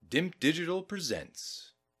DIMP Digital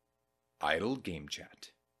presents Idle Game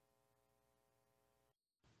Chat.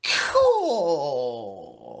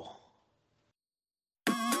 Cool.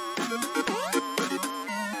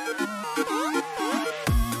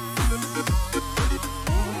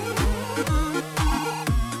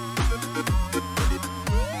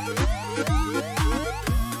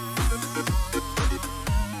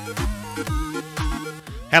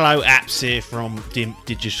 Hello, Apps here from DIMP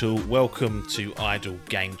Digital. Welcome to Idle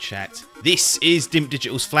Game Chat. This is DIMP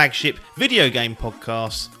Digital's flagship video game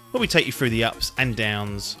podcast, where we take you through the ups and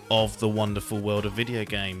downs of the wonderful world of video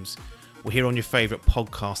games. We're here on your favourite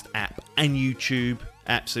podcast app and YouTube,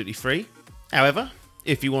 absolutely free. However,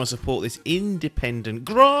 if you want to support this independent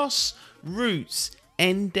grassroots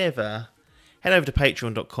endeavour, head over to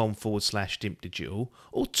patreon.com/DimpDigital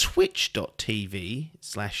or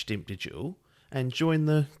twitch.tv/DimpDigital and join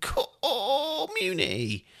the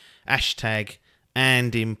community. Hashtag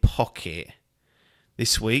and in pocket.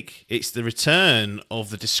 This week, it's the return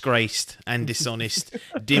of the disgraced and dishonest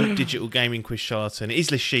DIMP Digital Gaming Quiz charlatan. It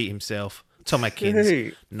is Lashit himself, Tom Adkins,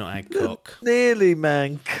 Hey, not Adcock. Nearly,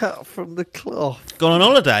 man, cut from the cloth. Gone on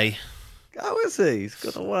holiday. How is he? He's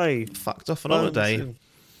gone away. Fucked off on holiday.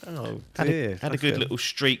 Oh, Had dear. a good little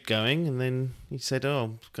streak going, and then he said, "Oh,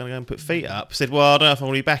 I'm going to go and put feet up." Said, "Well, I don't know if I'm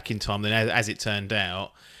going to be back in time." Then, as it turned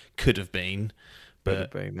out, could have been,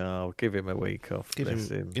 but No, give him a week off. give Bless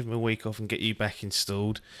him a week off and get you back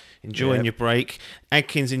installed. Enjoying your break.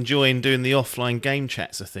 Adkins enjoying doing the offline game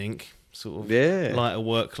chats. I think sort of Yeah. lighter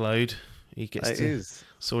workload. He gets It to. is.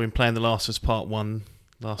 Saw him playing The Last of Us Part 1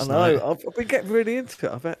 I last know. night. I've been getting really into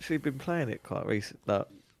it. I've actually been playing it quite recent,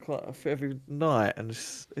 every night, and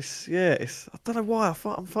it's I don't know why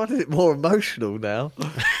I'm finding it more emotional now.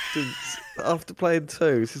 Since after playing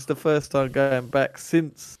 2, this is the first time going back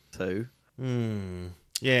since 2.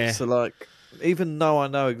 Yeah. So like, even though I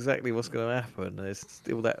know exactly what's going to happen, there's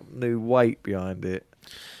still that new weight behind it.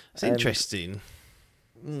 It's interesting.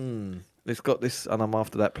 It's got this, and I'm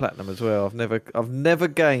after that platinum as well. I've never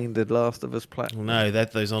gained the Last of Us platinum. Well, no, they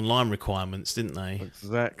had those online requirements, didn't they?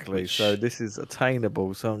 Exactly. Which- So this is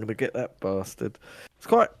attainable. So I'm going to get that bastard. It's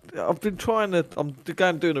quite. I've been trying to. I'm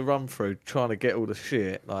going doing a run through, trying to get all the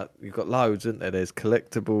shit. Like you've got loads, isn't there? There's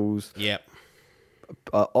collectibles, Yep.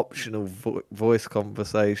 optional voice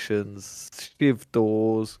conversations, shiv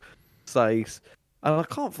doors, safes, and I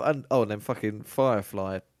can't. And then fucking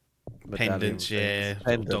Firefly Pendants, medallion yeah. things, Little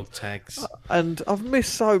pendants. dog tags. And I've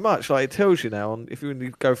missed so much. Like it tells you now, if you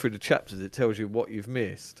go through the chapters, it tells you what you've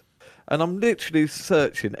missed. And I'm literally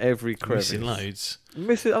searching every crevice. Missing loads.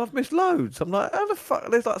 I've missed loads. I'm like, how the fuck?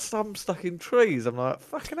 There's like some stuck in trees. I'm like,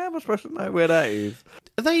 fucking how am I supposed to know where that is?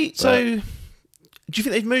 Are they so? Do you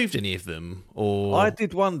think they've moved any of them, or I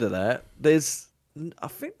did wonder that. I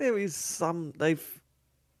think there is some.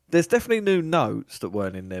 There's definitely new notes that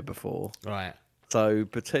weren't in there before. right? So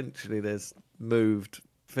potentially there's moved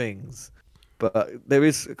things, but there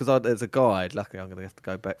is there's a guide. Luckily, I'm going to have to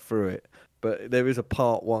go back through it. But there is a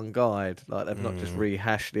part 1 guide. Like they've not just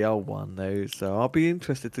rehashed the old one though. So I'll be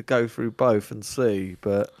interested to go through both and see.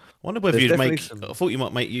 But I wonder whether there's you'd make. definitely I thought you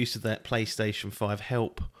might make use of that PlayStation 5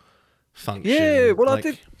 help function. yeah, well, I like-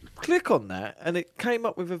 did click on that, and it came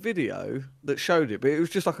up with a video that showed it, but it was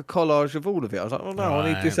just like a collage of all of it. I was like, oh no,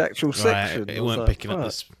 I need this Right, actual right, section. It I was weren't like, picking up fuck.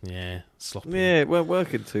 this. Yeah, sloppy. Yeah, it weren't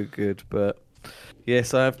working too good, but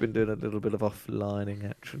yes, I have been doing a little bit of offlining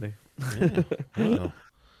actually. Yeah. Well,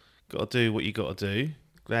 got to do what you got to do.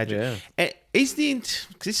 Glad you. Yeah. Is the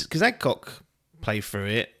because Adcock played through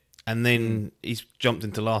it and then he's jumped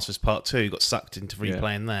into Last of Us Part 2, got sucked into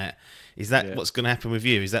replaying that. Is that what's going to happen with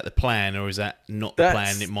you? Is that the plan, or is that not the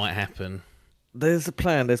plan? It might happen. There's a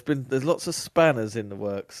plan. There's lots of spanners in the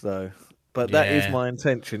works though, but that is Yeah. my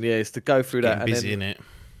intention. Yeah, is to go through that. Getting And busy, then, innit?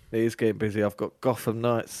 it is getting busy. I've got Gotham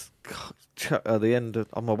Knights at the end.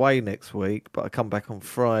 I'm away next week, but I come back on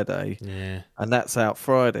Friday. Yeah. And that's out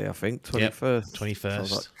Friday, I think, 21st. 21st. So I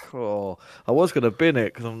was like, oh. I was going to bin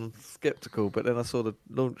it because I'm sceptical, but then I saw the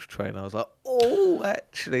launch trailer. I was like, oh,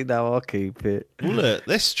 actually, no, I'll keep it. Well, look,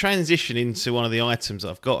 let's transition into one of the items that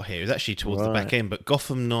I've got here. It's actually towards the back Right. end, but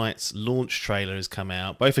Gotham Knights launch trailer has come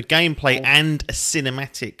out, both a gameplay and a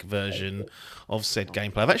cinematic version of said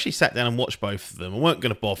gameplay. I've actually sat down and watched both of them. I weren't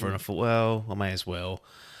going to bother, and I thought, well, I may as well.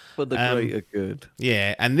 For the greater good.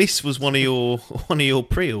 Yeah, and this was one of your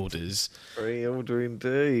pre-orders, Pre-order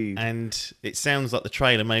indeed. and it sounds like the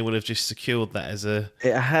trailer may well have just secured that as a.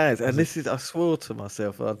 It has. And this is, I swore to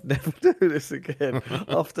myself I'd never do this again.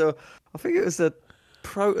 After, I think it was a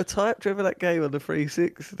Prototype. Do you remember that game on the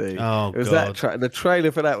 360? Oh, it was God. that the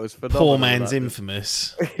trailer for that was phenomenal. Poor man's like,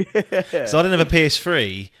 infamous. yeah. So I didn't have a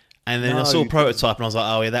PS3, And then I No, saw a you prototype, and I was like,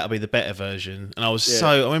 "Oh yeah, that'll be the better version." And I was Yeah.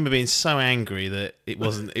 I remember being so angry that it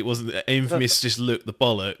wasn't Infamous just looked the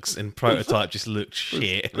bollocks, and prototype just looked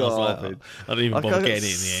shit. And I was like, garbage. I didn't even Like, bother I got getting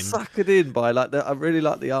it in the end. suckered in by like I really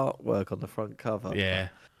like the artwork on the front cover. Yeah,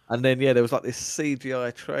 And then there was like this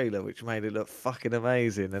CGI trailer which made it look fucking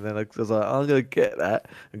amazing. And then I was like, I'm gonna get that,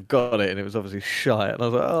 and got it, and it was obviously shite. And I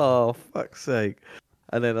was like, oh fuck's sake.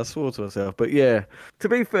 And then I swore to myself. But yeah, to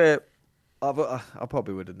be fair, I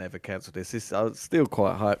probably would have never cancelled this. I was still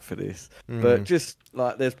quite hyped for this. But just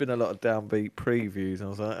like there's been a lot of downbeat previews, and I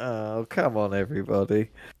was like, oh come on everybody.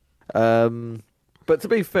 But to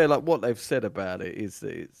be fair, like what they've said about it is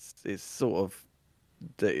that it's sort of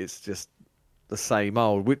that it's just the same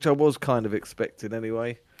old, which I was kind of expecting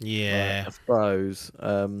anyway. yeah. I suppose.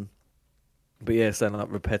 But yeah, saying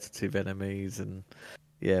like repetitive enemies and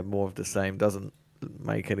yeah, more of the same doesn't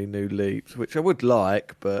make any new leaps, which I would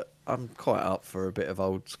like, but I'm quite up for a bit of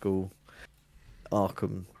old school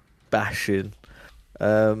Arkham bashing.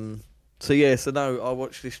 So no, I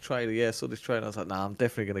watched this trailer. Yeah, I saw this trailer. I was like, nah, I'm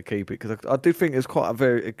definitely going to keep it because I do think it's quite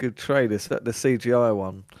a good trailer. The CGI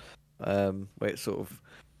one, where it's sort of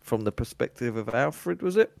from the perspective of Alfred,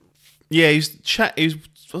 was it? Yeah, he was. I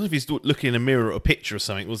don't know if he's looking in a mirror at a picture or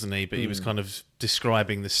something, wasn't he? But he was kind of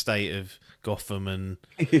describing the state of Gotham, and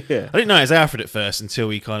Yeah. I didn't know it was Alfred at first until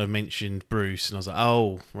he kind of mentioned Bruce, and I was like,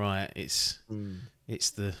 oh right, it's the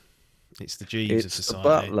Jeeves of It's the society.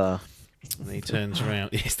 butler. And then he turns around.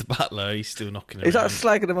 It's the butler. He's still knocking around. He's like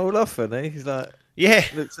slagging them all off, isn't he? He's like, yeah.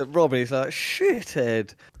 looks at Robbie. He's like,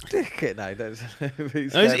 shithead, dickhead. No, don't.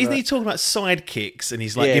 Isn't he talking about sidekicks? And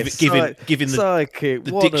he's like giving the sidekick,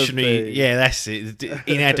 the wannabe. dictionary. Yeah, that's it.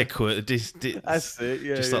 Inadequate. That's it.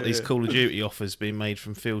 Yeah, just like these Call of Duty offers being made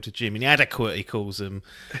from Phil to Jim. Inadequate, he calls them.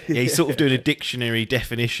 Yeah, he's sort of doing a dictionary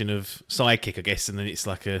definition of sidekick, I guess, and then it's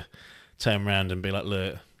like a turn around and be like,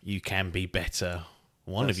 look, you can be better.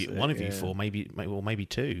 One of you four, maybe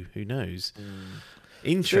two. Who knows?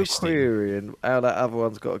 Interesting. Still querying how that other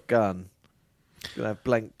one's got a gun. It's gonna have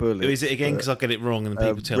blank bullets. Is it again? Because I get it wrong and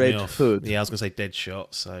people tell Red me off. Hood. Yeah, I was going to say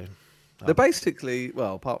Deadshot. So They're basically,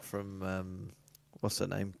 well, apart from what's her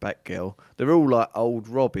name, Batgirl, they're all like old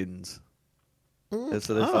Robins.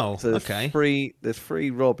 Okay. There's three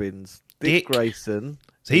Robins. Dick Grayson.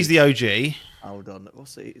 So he's the OG. Hold on,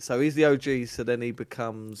 what's he? So he's the OG. So then he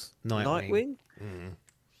becomes Nightwing.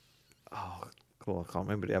 Oh, cool. I can't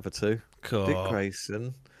remember the other two. Cool. Dick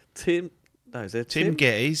Grayson. Tim. No, is there Tim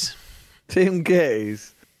Gettys. Tim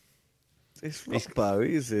Gettys. It's Robbo.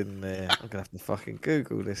 He's in there. I'm gonna have to fucking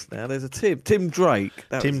Google this now. There's a Tim. Tim Drake.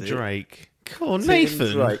 Tim Drake. Cool.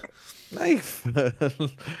 Nathan. Drake.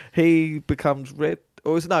 Nathan. He becomes Red.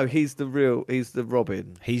 Or he's the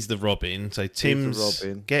Robin. He's the Robin. So Tim's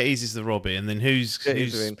Robin. Gettys is the Robin, and then who's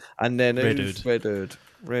and then Red who's Hood? Red Hood?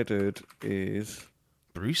 Red Hood is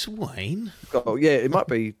Bruce Wayne. Oh yeah, it might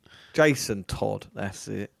be Jason Todd. That's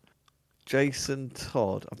it. Jason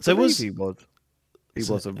Todd. He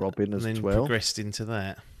was a Robin as and then well. Progressed into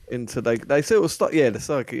that. They sort of start. Yeah, the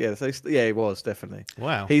psychic. Yeah, he was definitely.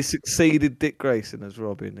 Wow. He succeeded Dick Grayson as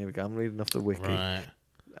Robin. Here we go. I'm reading off the wiki. Right.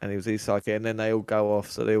 And he was his psychic, and then they all go off.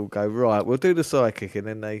 So they all go, right, we'll do the psychic, and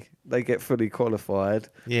then they get fully qualified.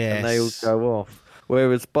 Yes. And they all go off.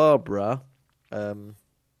 Whereas Barbara,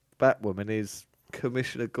 Batwoman, is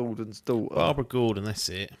Commissioner Gordon's daughter. Barbara Gordon. That's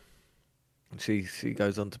it. She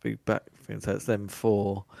goes on to be Batman, so it's them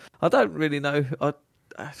four. I don't really know.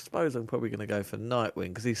 I suppose I'm probably going to go for Nightwing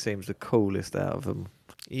because he seems the coolest out of them.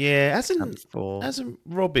 Yeah, hasn't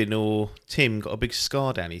Robin or Tim got a big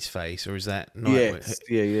scar down his face, or is that Nightwing? Yes,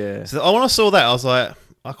 yeah. So when I saw that, I was like,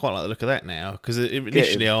 I quite like the look of that now because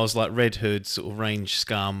initially I was like Red Hood, sort of range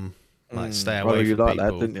scum, like stay away from like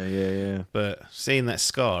people. that, didn't you? Yeah. But seeing that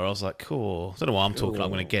scar, I was like, cool. I don't know why I'm talking. I'm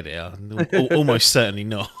going to get it. Almost certainly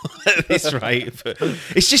not at this rate. But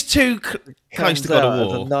it's just too close to God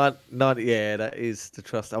of War. Yeah, that is the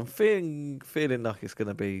trust. I'm feeling like it's going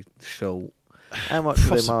to be short. How much of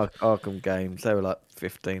them Arkham games? They were like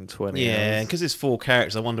 15, 20 Yeah, hours. because there's 4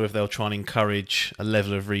 characters, I wonder if they'll try and encourage a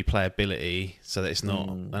level of replayability so that it's not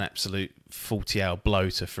an absolute 40-hour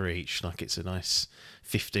bloater for each. Like it's a nice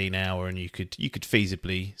 15-hour, and you could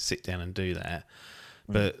feasibly sit down and do that.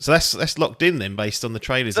 But so that's locked in then, based on the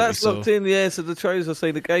trailers. That's locked in, yeah. So the trailers I've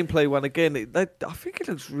seen, the gameplay one again. I think it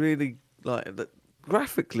looks really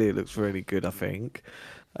graphically. It looks really good. I think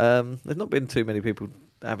there's not been too many people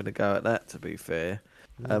having a go at that, to be fair.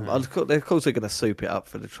 Of course, they're going to soup it up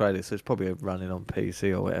for the trailer, so it's probably running on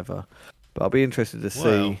PC or whatever. But I'll be interested to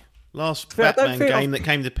see. Last Batman game that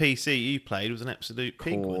came to PC you played was an absolute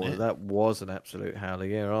pig, wasn't it? That was an absolute howler,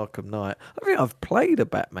 yeah. Arkham Knight. I think I've played a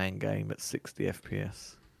Batman game at 60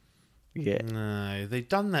 FPS. yet. No, they've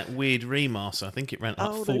done that weird remaster. I think it ran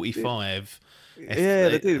up Oh, they did. 45. Yeah,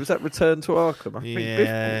 they did. Was that Return to Arkham? I think Biff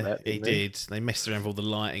Yeah, bought that, he didn't he? did. They messed around with all the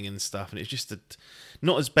lighting and stuff, and it's just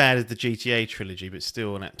not as bad as the GTA trilogy, but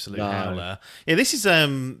still an absolute No. howler. Yeah, this is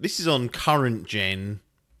on current gen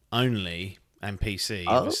only and PC,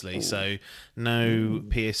 obviously. Oh. So no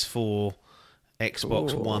PS4,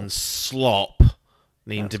 Xbox Cool. One slop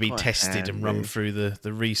needing That's to be quite tested and run handy. through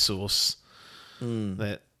the resource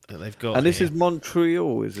that they've got. And this here. is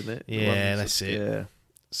Montreal, isn't it? The Yeah, ones that's it. Yeah.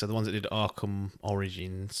 So the ones that did Arkham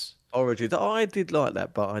Origins. Origins. I did like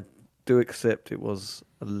that, but I do accept it was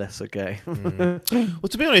a lesser game. Well,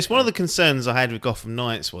 to be honest, one of the concerns I had with Gotham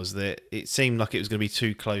Knights was that it seemed like it was going to be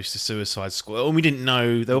too close to Suicide Squad, and we didn't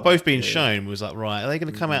know they were both being shown. We was like, right, are they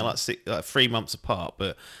going to come out like 3 months apart?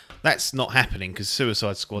 But that's not happening because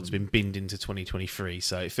Suicide Squad's been binned into 2023,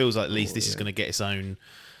 so it feels like at least this is going to get its own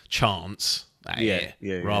chance at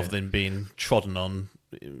it, rather than being trodden on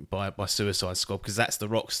by Suicide Squad, because that's the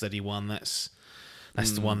Rocksteady one. That's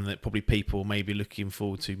the one that probably people may be looking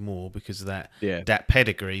forward to more because of that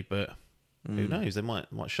pedigree. But who knows? They might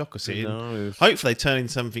shock us here. Hopefully, they turn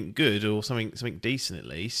into something good or something decent at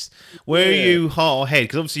least. Where are you heart or head?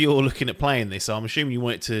 Because obviously you're looking at playing this. So I'm assuming you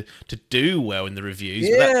want it to do well in the reviews.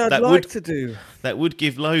 Yeah, but I'd like to do. That would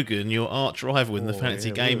give Logan, your arch rival in the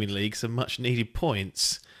Fantasy Gaming League, some much needed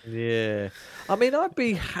points. Yeah, I mean, I'd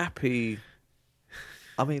be happy.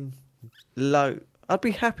 I mean, I'd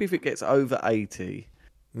be happy if it gets over 80.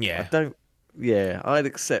 Yeah. I don't. Yeah, I'd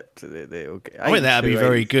accept that it'll get. I think that'd be 82,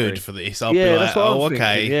 very 83. good for this. I'll be Yeah, like, that's what I'm okay.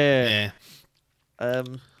 thinking, yeah. Yeah.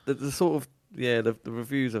 The sort of the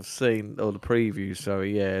reviews I've seen, or the previews,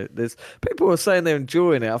 sorry, there's people who are saying they're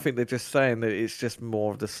enjoying it. I think they're just saying that it's just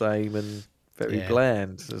more of the same and very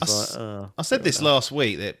bland. So it's I said this last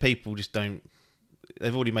week that people just don't.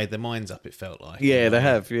 They've already made their minds up. It felt like. Yeah, you know? they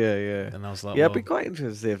have. Yeah. And I was like, I'd be quite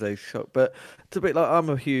interested to see if they shock. But it's a bit like I'm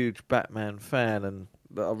a huge Batman fan, and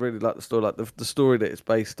I really like the story. Like the story that it's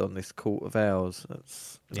based on, this Court of Owls.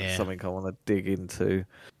 That's something I want to dig into.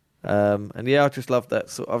 And I just love that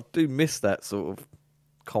sort. I do miss that sort of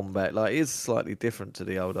combat. Like it is slightly different to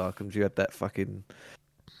the old Arkham's. You had that fucking,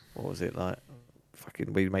 what was it like?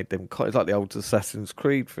 Fucking, we made them. It's like the old Assassin's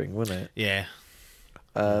Creed thing, wasn't it? Yeah.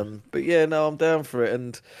 But no, I'm down for it,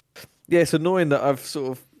 and it's annoying that I've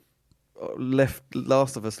sort of left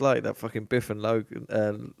Last of Us late. That fucking Biff and Logan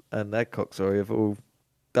and Adcock, have all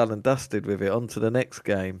done and dusted with it. On to the next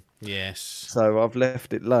game. Yes. So I've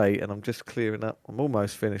left it late, and I'm just clearing up. I'm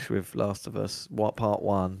almost finished with Last of Us Part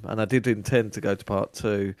 1, and I did intend to go to Part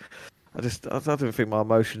 2. I don't think my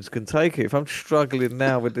emotions can take it. If I'm struggling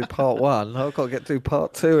now with the Part 1, I've got to get to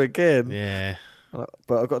Part 2 again. Yeah.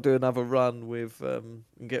 But I've got to do another run with and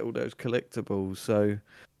get all those collectibles. So,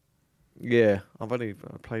 I've only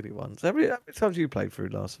played it once. How many times have you played through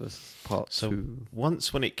Last of Us Part 2?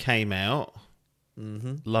 Once when it came out,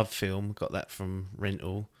 Love Film, got that from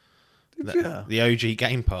rental. The OG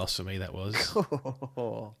Game Pass for me, that was.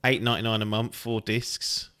 $8.99 a month, 4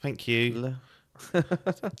 discs. Thank you.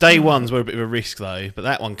 Day ones were a bit of a risk though, but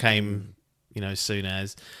that one came, as soon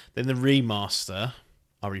as. Then the remaster,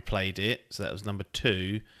 I replayed it, so that was number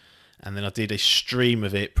 2, and then I did a stream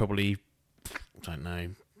of it. Probably, I don't know.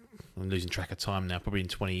 I'm losing track of time now. Probably in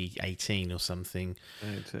 2018 or something.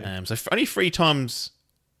 So only 3 times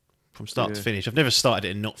from start to finish. I've never started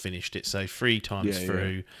it and not finished it. So 3 times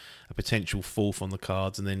through, a potential 4th on the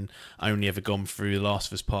cards, and then only ever gone through The Last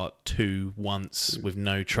of Us Part 2 once with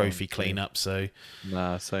no trophy cleanup. So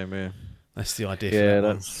same here. That's the idea. For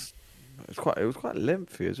that it was quite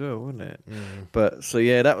lengthy as well, wasn't it? But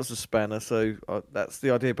that was the spanner. So that's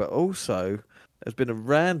the idea. But also, there's been a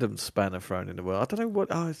random spanner thrown in the world. I don't know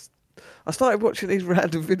what. I started watching these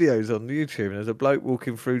random videos on YouTube, and there's a bloke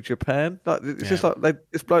walking through Japan. Like it's just like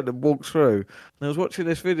this bloke that walks through. And I was watching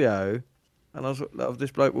this video, and I was of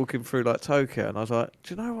this bloke walking through like Tokyo, and I was like,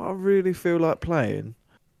 do you know what I really feel like playing?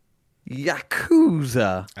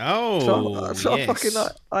 Yakuza. Oh, so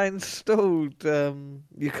yes. I installed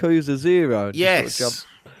Yakuza 0 and just sort of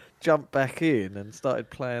jumped back in and started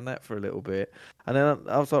playing that for a little bit. And then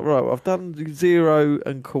I was like, right, I've done 0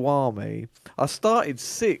 and Kiwami. I started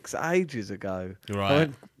 6 ages ago. Right.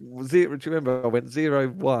 Do you remember? I went 0,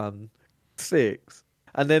 1, 6.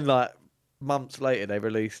 And then like months later they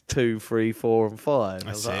released 2, 3, 4 and 5. That's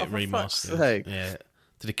I was it, like, remastered. Yeah.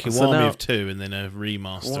 Did a Kiwami So now- of 2 and then a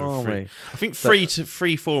remaster of 3. Kiwami. I think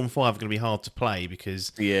 3, 4 and 5 are going to be hard to play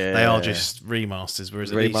because they are just remasters,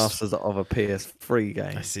 whereas at least remasters of a PS3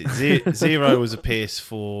 game. that's it. 0 was a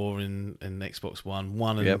PS4 and Xbox One.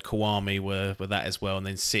 1 and Yep. Kiwami were that as well, and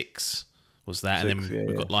then 6 was that, and then yeah, we've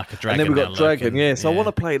yeah. got Like a And Dragon. then we now, got Dragon, Logan. yeah. So I want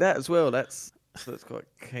to play that as well. That's quite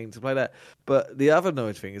keen to play that. But the other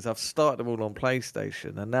annoying thing is I've started them all on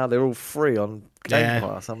PlayStation, and now they're all free on Game Yeah.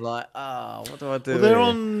 Pass. I'm like, what do I do?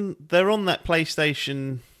 Well, they're on that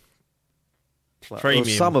PlayStation Premium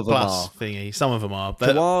some of them Plus are. thingy. Some of them are.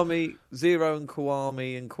 But, Kiwami Zero and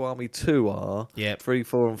Kiwami 2 are. yeah, 3,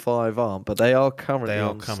 4, and 5 aren't, but they are currently They are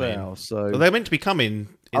on coming. sale. So well, they're meant to be coming.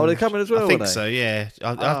 they're coming as well. I think are they? so. Yeah,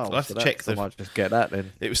 I'll have to check I might just get that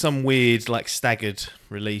then. It was some weird, like, staggered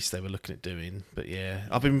release they were looking at doing. But yeah,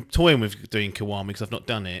 I've been toying with doing Kiwami because I've not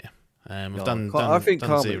done it. I've done I think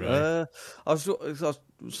done Zero. I was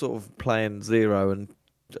sort of playing Zero and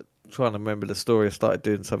trying to remember the story. I started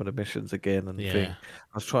doing some of the missions again, and Yeah.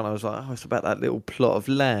 I was like, it's about that little plot of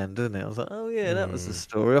land, isn't it? I was like, oh yeah, that was the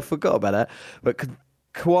story. I forgot about that. But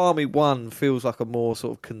Kiwami 1 feels like a more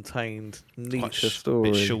sort of contained, neater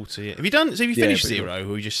story. Bit shorter. Yeah. Have you done? So have you Yeah, finished but- Zero,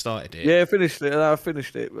 or you just started it? Yeah, I finished it. I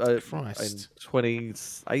finished it in Christ.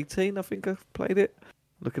 2018. I think I played it.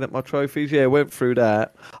 Looking at my trophies, yeah, went through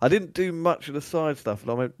that. I didn't do much of the side stuff.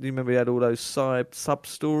 You remember we had all those sub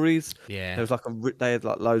stories. Yeah. There was they had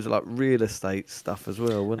like loads of like real estate stuff as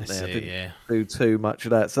well, weren't That's there? I it, didn't yeah. do too much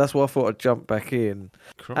of that, so that's why I thought I'd jump back in.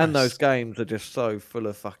 Christ. And those games are just so full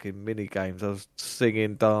of fucking mini games. I was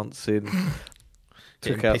singing, dancing.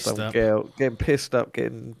 Took Getting out pissed some up. girl, getting pissed up,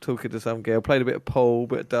 talking to some girl. Played a bit of pool,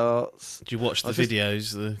 bit of darts. Did you watch the I just-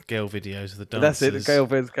 videos, the girl videos of the dancers? That's it. The girl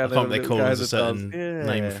Ben's I going. can't they call it a certain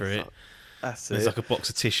name for it. That's There's it. like a box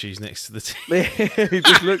of tissues next to the TV. He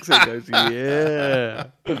just looks at it and goes, yeah.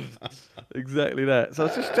 Exactly that. So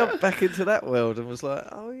I just jumped back into that world and was like,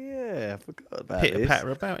 oh yeah, I forgot about Pitter this. patter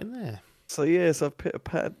about in there. So yes, I've pitter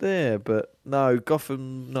pattered there, but no,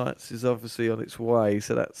 Gotham Knights is obviously on its way,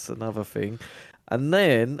 so that's another thing. And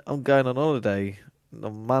then I'm going on holiday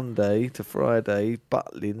on Monday to Friday,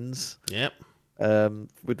 Butlins, Yep.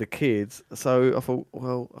 with the kids. So I thought,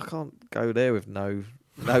 well, I can't go there with no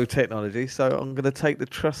technology, so I'm going to take the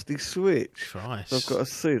trusty Switch. Christ. So I've got a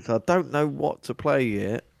Switch. I don't know what to play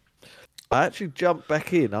yet. I actually jumped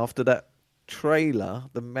back in after that trailer,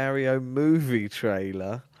 the Mario movie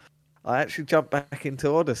trailer. I actually jumped back into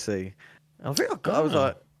Odyssey. And I think I was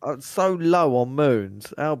like, I'm so low on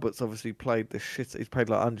moons. Albert's obviously played the shit. He's played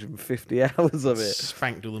like 150 hours of it.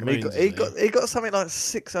 Spanked all the And moons. he got something like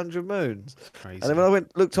 600 moons. Crazy. And then when I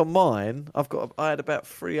looked on mine, I had about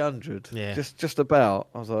 300. Yeah. Just about.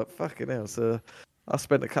 I was like, fucking hell. So I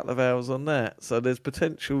spent a couple of hours on that. So there's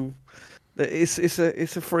potential. It's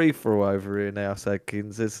a free for all over here now,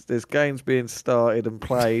 Sadkins. There's games being started and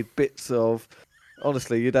played, bits of.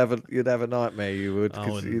 Honestly, you'd have a nightmare. You would. I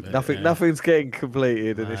 'Cause wouldn't, nothing's getting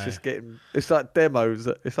completed, and it's No. just getting. It's like demos.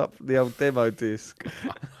 It's up the old demo disc.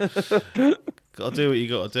 Got to do what you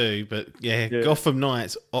got to do, but yeah, Yeah. Gotham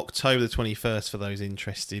Knights, October the 21st for those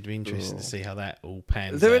interested. Be interested to see how that all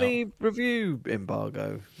pans Is there out. any review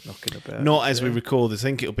embargo knocking about? Not Is as we there? record this. I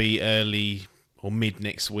think it'll be early or mid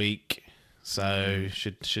next week, so Mm.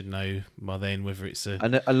 should know by then whether it's a.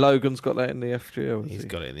 And Logan's got that in the FGL. has He's he?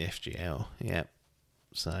 got it in the FGL. Yeah.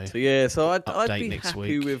 So So yeah, so I'd Update be next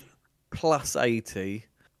happy week. with plus 80.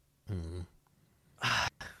 mm,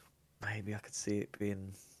 Maybe I could see it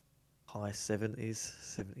being high 70s,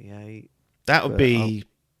 78. that would But be.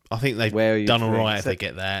 I think they've Where are you done all putting right if they se-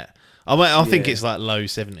 get that. I think Yeah. it's like low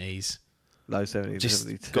 70s. Low 70s, Just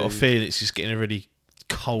 72. got a feeling it's just getting a really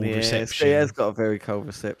cold Yeah, reception. it has got a very cold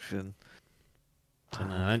reception. I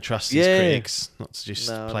don't trust these Yeah. critics not to just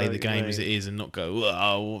No, I play know the what you game as it mean. is and not go,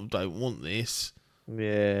 oh, I don't want this.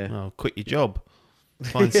 Yeah. Oh, quit your job.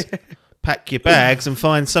 Pack your bags and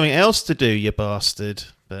find something else to do, you bastard.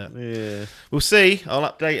 But Yeah. we'll see. I'll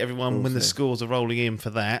update everyone We'll when the see. scores are rolling in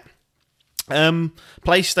for that.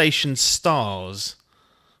 PlayStation Stars,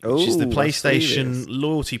 which is the Ooh, I see PlayStation this.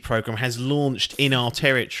 loyalty program, has launched in our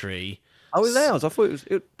territory. Oh, it's ours. I thought it was.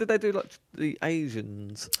 Did they do like the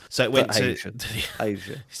Asians? So it went Not to Asian.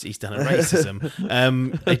 Asia. He's done a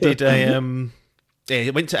racism. They did a yeah,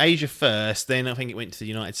 it went to Asia first, then I think it went to the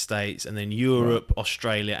United States, and then Europe,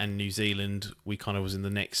 Australia, and New Zealand. We kind of was in the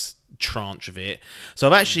next tranche of it. So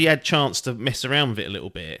I've actually had chance to mess around with it a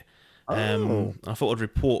little bit. Oh. I thought I'd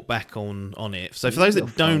report back on it. So for those that You're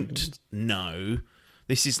fine. don't know,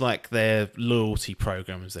 this is like their loyalty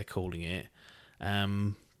program, as they're calling it.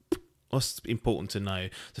 What's important to know?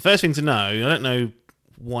 The first thing to know, I don't know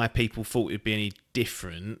why people thought it'd be any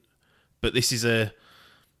different, but this is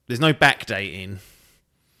there's no backdating.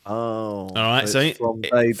 Oh. All right, so it's from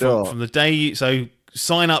day dot. from the day so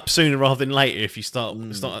sign up sooner rather than later if you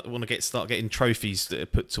want to start getting trophies that are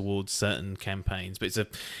put towards certain campaigns.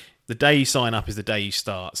 But the day you sign up is the day you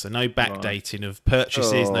start. So no backdating of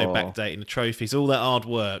purchases, no backdating of trophies, all that hard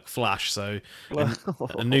work flush. So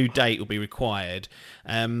a new date will be required.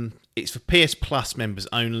 It's for PS Plus members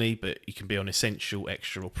only, but you can be on Essential,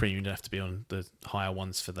 Extra, or Premium. You don't have to be on the higher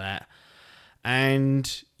ones for that.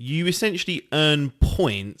 And you essentially earn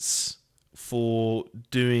points for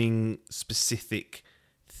doing specific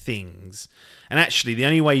things. And actually, the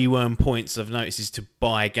only way you earn points, I've noticed, is to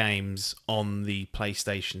buy games on the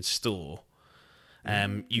PlayStation Store.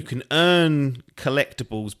 You can earn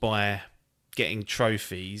collectibles by getting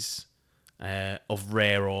trophies of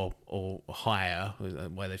rare or higher,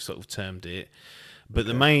 where they've sort of termed it. But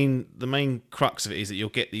the main crux of it is that you'll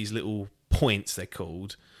get these little points, they're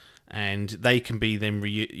called, and they can be then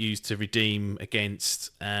used to redeem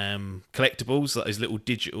against collectibles, like those little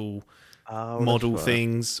digital model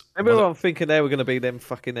things. Remember, I'm thinking they were going to be them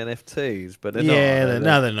fucking NFTs, but they're not.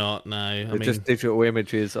 No, they're not. No, they're just digital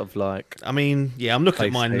images of like. I mean, yeah, I'm looking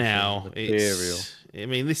at mine now. Material.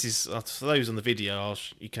 This is for those on the video.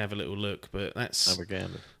 You can have a little look, but that's the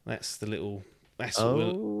little. That's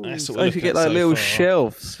what you get like little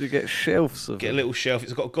shelves. You get shelves of a little shelf.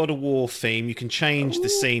 It's got a God of War theme. You can change the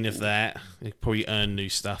scene of that. You probably earn new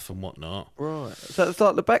stuff and whatnot. Right. So it's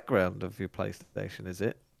like the background of your PlayStation, is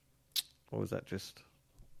it? Or was that just?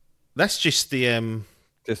 That's just the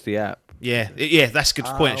app. Yeah, that's a good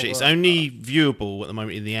point. Actually, it's only viewable at the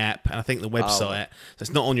moment in the app, and I think the website. So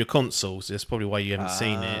it's not on your consoles. So that's probably why you haven't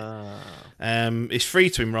seen it. It's free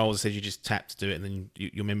to enroll. As I said, you just tap to do it, and then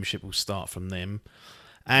your membership will start from them.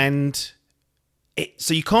 And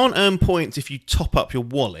so you can't earn points if you top up your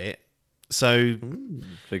wallet. So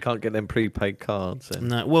you can't get them prepaid cards. Then.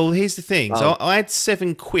 No. Well, here's the thing. So I had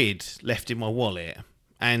 £7 left in my wallet.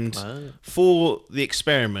 And for the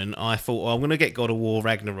experiment, I thought, I'm going to get God of War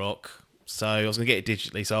Ragnarok. So I was going to get it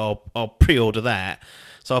digitally. So I'll pre-order that.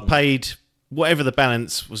 So I paid whatever the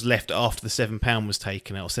balance was left after the £7 was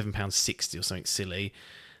taken out, or £7.60 or something silly,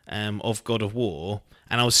 of God of War.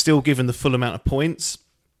 And I was still given the full amount of points.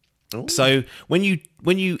 Ooh. So when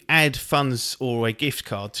you add funds or a gift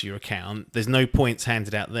card to your account, there's no points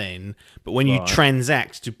handed out then. But when you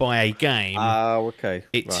transact to buy a game,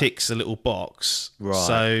 it ticks a little box. Right.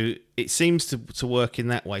 So it seems to work in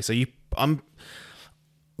that way. So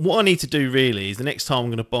what I need to do really is the next time I'm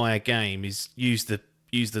going to buy a game is use the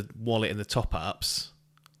wallet and the top ups,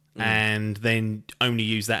 and then only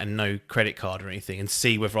use that and no credit card or anything, and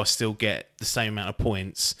see whether I still get the same amount of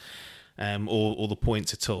points. Or the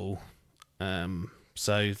points at all.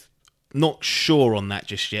 So not sure on that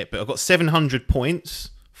just yet, but I've got 700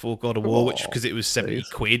 points for God of War, which because it was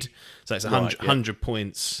 £70, so it's 100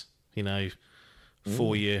 points,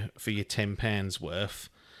 for your £10 worth.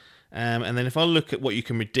 And then if I look at what you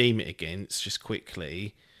can redeem it against, just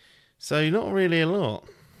quickly, so not really a lot.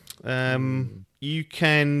 You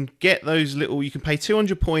can get those little. You can pay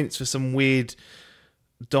 200 points for some weird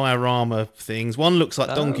diorama things. One looks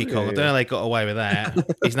like Donkey Kong. I don't know how they got away with that.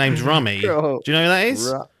 His name's Rummy. Do you know who that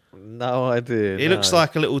is? No idea. It looks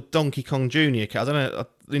like a little Donkey Kong Jr. I don't know.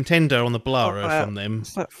 Nintendo on the blower from them.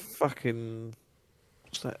 What's that fucking?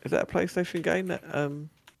 Is that a PlayStation game? That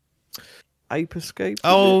Ape Escape?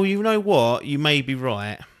 Oh, you know what? You may be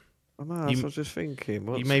right. I know. I was just thinking.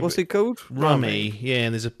 What's it called? Rummy. Yeah,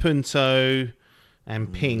 and there's a Punto.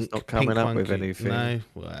 And Pink. It's not coming up with anything. No,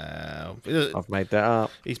 well, I've made that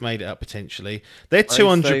up. He's made it up potentially. They're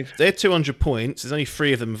 200. They're 200 points. There's only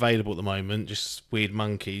 3 of them available at the moment. Just weird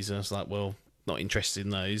monkeys. And I was like, well, not interested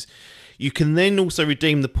in those. You can then also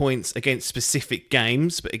redeem the points against specific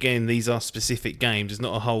games, but again, these are specific games. There's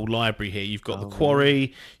not a whole library here. You've got The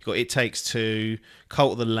Quarry. You've got It Takes Two,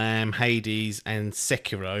 Cult of the Lamb, Hades, and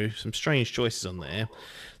Sekiro. Some strange choices on there.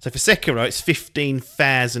 So for Sekiro, it's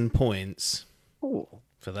 15,000 points. Ooh.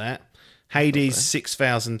 For that. Hades,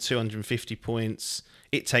 6,250 points.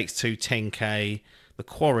 It Takes Two, 10k. The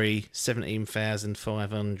Quarry,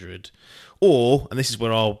 17,500. Or, and this is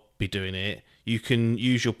where I'll be doing it, you can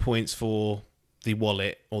use your points for the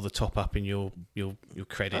wallet or the top up in your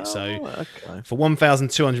credit. For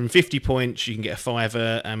 1,250 points, you can get a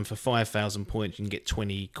 £5, and for 5,000 points, you can get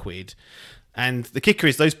 £20. And the kicker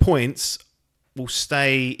is those points will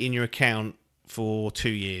stay in your account for 2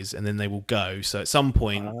 years, and then they will go. So at some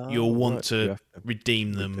point, you'll want to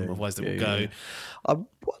redeem them, otherwise they will go. Yeah. I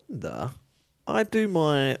wonder, I do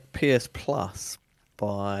my PS Plus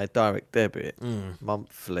by direct debit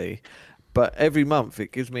monthly, but every month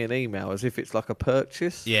it gives me an email as if it's like a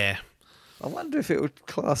purchase. Yeah. I wonder if it would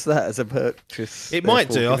class that as a purchase. It might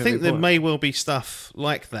do. therefore I give think any there point. may well be stuff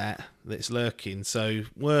like that that's lurking. So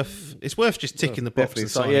it's worth just ticking the box Definitely.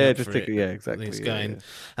 and So, signing yeah, up just for tick it. it. Yeah, I think exactly. it's yeah, going. yeah.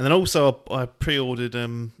 And then also I pre-ordered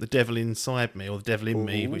The Devil Inside Me or The Devil in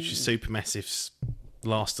Me, which is Supermassive's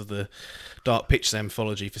last of the Dark Pictures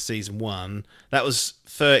anthology for season 1. That was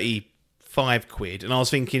 35 quid, and I was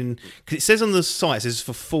thinking, because it says on the site, it says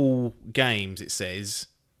for full games, it says.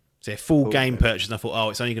 So full game purchase, and I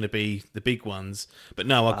thought, it's only going to be the big ones. But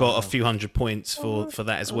no, I got a few hundred points for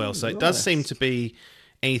that as well. So it does nice. seem to be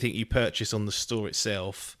anything you purchase on the store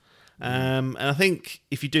itself. And I think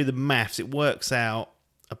if you do the maths, it works out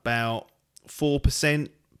about 4%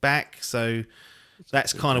 back. So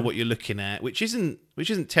that's kind of what you're looking at, which isn't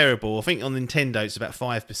terrible. I think on Nintendo it's about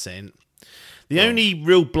 5%. The only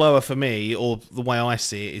real blower for me, or the way I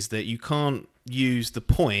see it, is that you can't use the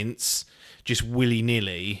points just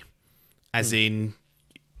willy-nilly. As in,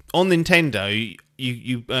 on Nintendo,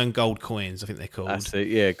 you earn gold coins, I think they're called. That's it.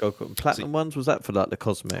 Yeah, gold platinum ones. Was that for like the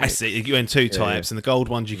cosmetics? That's it. You earn two types, and the gold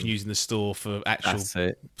ones you can use in the store for actual That's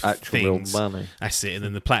it. Actual real things. money. That's it. And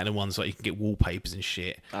then the platinum ones, like you can get wallpapers and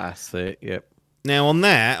shit. That's it. Yep. Now on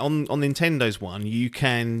Nintendo's one, you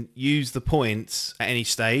can use the points at any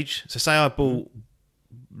stage. So say I bought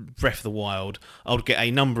Breath of the Wild, I would get a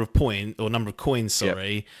number of coins,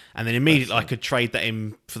 and then immediately I could trade that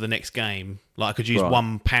in for the next game. Like I could use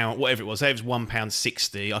 £1, whatever it was. Say it was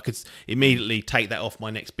 £1.60. I could immediately take that off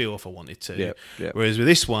my next bill if I wanted to. Yep. Whereas with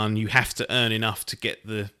this one, you have to earn enough to get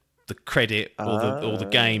the credit or the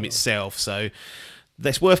game itself. So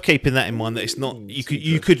that's worth keeping that in mind. That it's not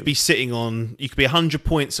you could be sitting on 100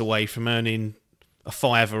 points away from earning a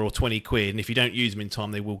 £5 or 20 quid, and if you don't use them in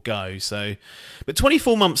time, they will go. So, but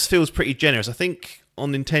 24 months feels pretty generous. I think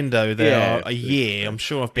on Nintendo they are a year. I'm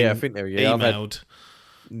sure I've been I think they're a year. emailed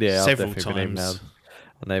several I've definitely been times. emailed.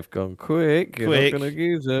 And they've gone quick. You're not going to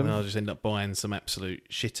use them. And I'll just end up buying some absolute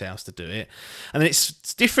shithouse to do it. And then it's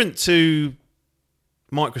different to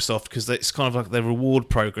Microsoft because it's kind of like their reward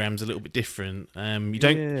program's a little bit different. You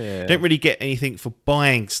don't really get anything for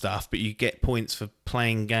buying stuff, but you get points for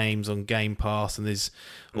playing games on Game Pass, and there's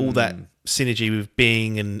all that synergy with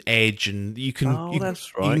Bing and Edge, and you can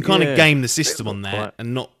that's you right, can kind of yeah. game the system on Quite that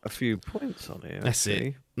and not a few points on it. that's actually.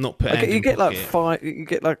 it. Not put hand You in get like pocket.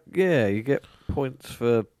 you get points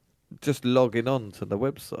for just logging on to the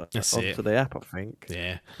website, That's onto it. the app, I think.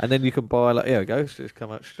 Yeah. And then you can buy here it goes, just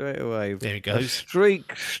come up straight away. There it A goes.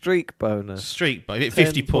 streak bonus. Streak by 50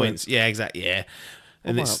 10 points. points. Yeah, exactly. Yeah. What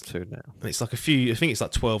And am I up to now? it's like I think it's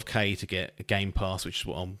like 12k to get a Game Pass, which is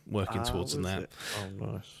what I'm working towards on Was that. it? Oh,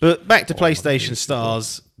 nice. But back to Oh, I PlayStation see.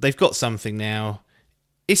 Stars, they've got something now.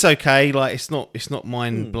 It's okay, like it's not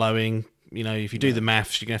mind blowing. You know, if you do the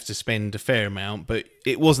maths, you're gonna have to spend a fair amount. But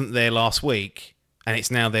it wasn't there last week, and it's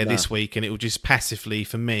now there this week, and it will just passively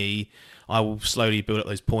for me. I will slowly build up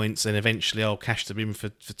those points, and eventually I'll cash them in for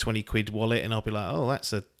 20 quid wallet, and I'll be like, oh,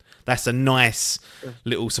 that's a nice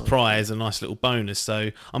little surprise, a nice little bonus.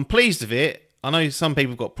 So I'm pleased with it. I know some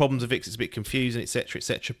people have got problems with it 'cause it's a bit confusing, etc.,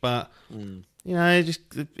 etc. But you know, just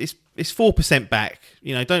it's 4% back.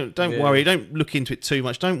 You know, don't worry, don't look into it too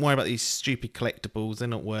much. Don't worry about these stupid collectibles; they're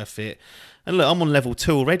not worth it. And look, I'm on level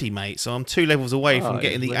 2 already, mate. So I'm 2 levels away from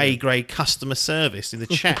getting the A-grade customer service in the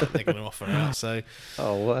chat they're going to offer out. So,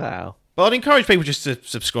 Oh wow. but I'd encourage people just to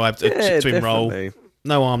subscribe to Enroll. Definitely.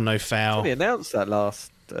 No harm, no foul. They announced that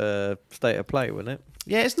last state of play, wasn't it?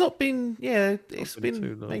 Yeah, it's not been. Yeah, it's been too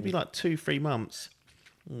been long. maybe like 2-3 months.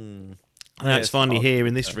 Now Yeah, it's it's finally hard. here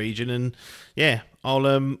in this region, and yeah, I'll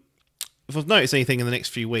if I've noticed anything in the next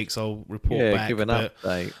few weeks, I'll report back. Give an but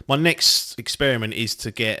update. my next experiment is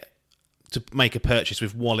to make a purchase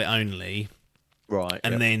with wallet only, Right.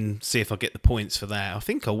 and then see if I get the points for that. I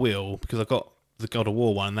think I will because I got the God of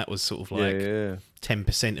War one, and that was sort of like yeah.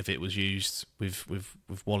 10% of it was used with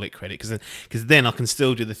wallet credit because then I can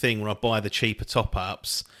still do the thing where I buy the cheaper top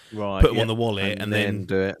ups, Right. put them on the wallet, and then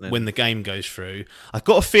do it. when the game goes through. I've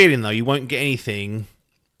got a feeling though you won't get anything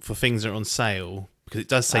for things that are on sale because it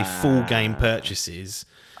does say full game purchases.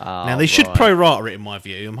 Now they should pro rata it in my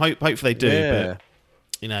view. Hopefully they do, but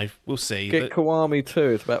you know we'll see. Get But, Kiwami 2.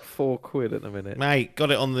 It's about £4 at the minute. mate,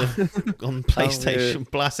 got it on the on PlayStation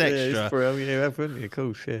Plus Yeah, Extra. it's free. Yeah, haven't you?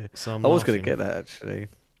 Cool shit. So I was going laughing. to get that actually.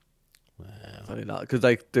 Because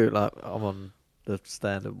they do it like I'm on the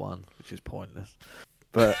standard one, which is pointless.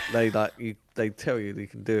 But they they tell you that you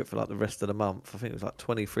can do it for like the rest of the month. I think it was like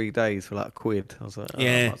 23 days for like £1. I was like, I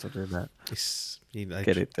Yeah. might as well do that. It's, you know,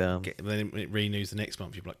 Get it down. then it renews the next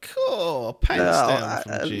month. You're like, cool, pants down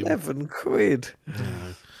from the gym.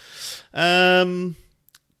 £11.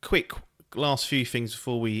 Quick last few things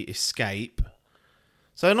before we escape.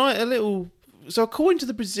 So So according to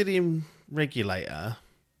the Brazilian regulator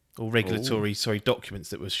or regulatory,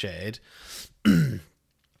 documents that were shared,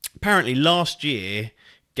 apparently last year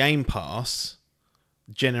Game Pass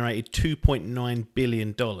generated $2.9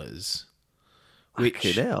 billion. Which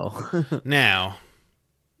hell. now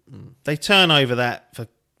they turn over that for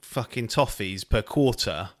fucking toffees per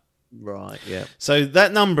quarter. Right, yeah. So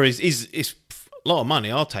that number is a lot of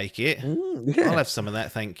money. I'll take it. Yeah. I'll have some of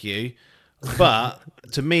that, thank you. But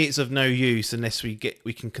to me, it's of no use unless we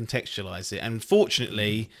can contextualize it. And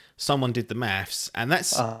fortunately, someone did the maths, and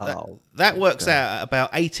that works out at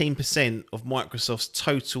about 18% of Microsoft's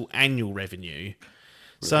total annual revenue.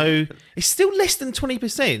 So it's still less than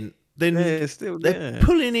 20%. Then they're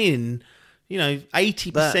pulling in,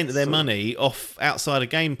 80% of their money off outside of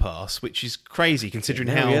Game Pass, which is crazy considering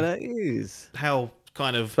that is. How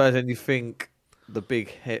kind of. Suppose then you think the big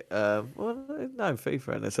hit. FIFA,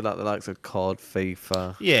 and it's like the likes of COD,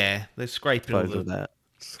 FIFA. Yeah, they're scraping all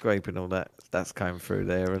that. That's coming through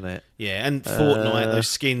there, isn't it? Yeah, and Fortnite, those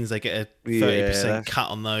skins, they get a 30% cut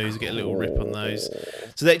on those, get a little rip on those.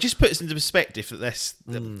 So that just puts into perspective that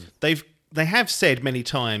they have said many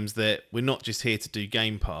times that we're not just here to do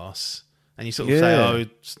Game Pass, and you sort of say, "Oh,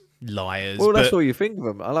 liars." Well, that's all you think of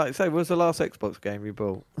them. I like to say, what's the last Xbox game you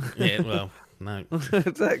bought? Yeah, well, no,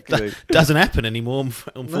 exactly. That doesn't happen anymore,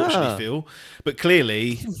 unfortunately, Phil. But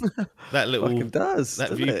clearly, that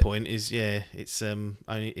viewpoint is it's only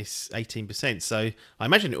it's 18%. So I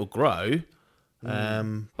imagine it will grow. But I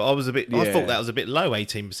thought that was a bit low,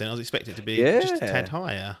 18%. I was expecting it to be just a tad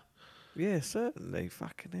higher. Yeah, certainly.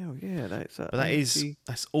 Fucking hell, yeah. But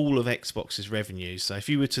that's all of Xbox's revenue. So if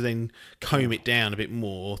you were to then comb it down a bit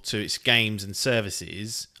more to its games and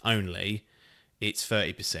services only, it's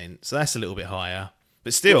 30%. So that's a little bit higher.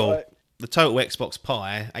 But still, the total Xbox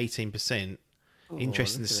pie, 18%.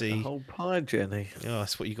 Interesting to see. The whole pie, Jenny. Yeah,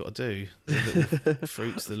 that's what you got to do. The little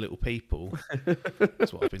fruits, the little people.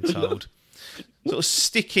 That's what I've been told. Sort of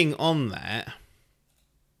sticking on that.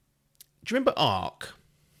 Do you remember Ark?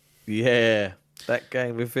 Yeah, that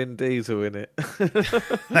game with Vin Diesel in it.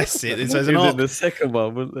 That's it. There's an Ark. The second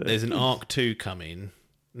one, wasn't there? There's an Ark 2 coming.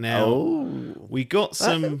 Now, we got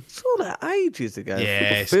some. I saw that ages ago.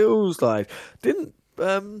 Yeah, feels like didn't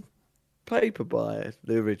Paper buy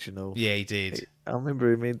the original? Yeah, he did. I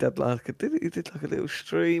remember him and Dad he did like a little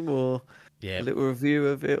stream or a little review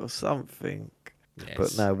of it or something. Yes.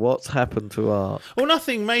 But no, what's happened to Ark? Well,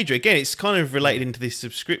 nothing major. Again, it's kind of related into this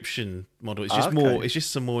subscription model. It's just more. It's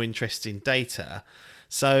just some more interesting data.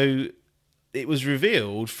 So it was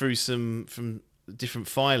revealed through from different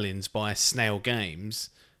filings by Snail Games,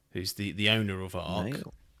 who's the owner of Ark,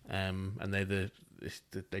 and they're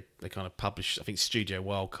they kind of publish. I think Studio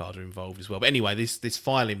Wildcard are involved as well. But anyway, this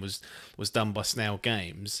filing was done by Snail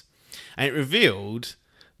Games, and it revealed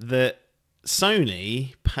that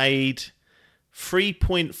Sony paid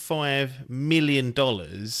 $3.5 million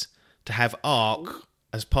to have Ark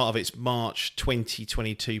as part of its March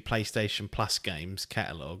 2022 PlayStation Plus games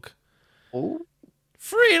catalogue.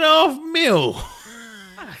 $3.5 million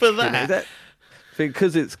for that.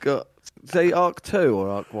 Because it's got, say, Ark 2 or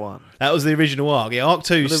Ark 1? That was the original Ark. Yeah, Ark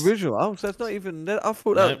 2. The original. Oh, so that's not even. I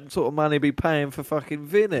thought that sort of money be paying for fucking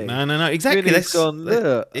Vinny. No. Exactly. Vinny's gone,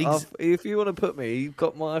 look, if you want to put me, you've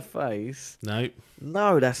got my face.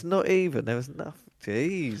 No, that's not even. There was nothing.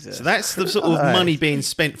 Jesus. So that's the sort of money being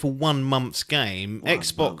spent for 1 month's game.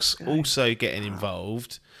 Xbox also getting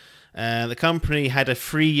involved. The company had a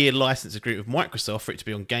 3-year license agreement with Microsoft for it to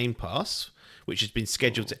be on Game Pass, which has been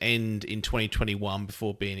scheduled to end in 2021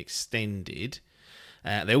 before being extended.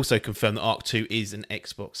 They also confirmed that Ark 2 is an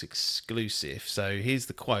Xbox exclusive. So here's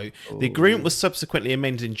the quote. The agreement was subsequently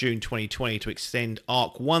amended in June 2020 to extend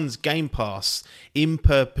Ark 1's Game Pass in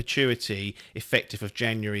perpetuity effective of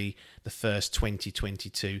January the 1st,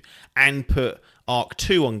 2022, and put Ark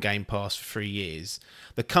 2 on Game Pass for 3 years.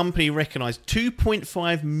 The company recognised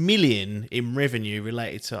 $2.5 million in revenue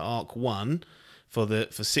related to Ark 1 for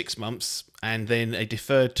 6 months, and then a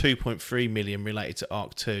deferred $2.3 million related to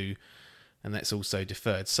Ark 2. And that's also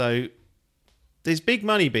deferred. So there's big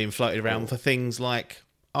money being floated around for things like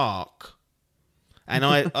Ark. And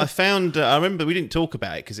I found, I remember we didn't talk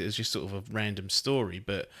about it because it was just sort of a random story,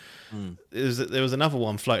 but there was another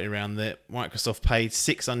one floating around that Microsoft paid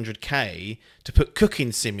 $600K to put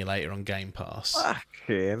Cooking Simulator on Game Pass.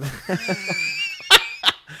 Fucking.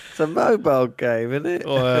 It's a mobile game, isn't it?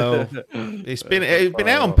 Well, it's been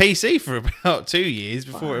out on PC for about 2 years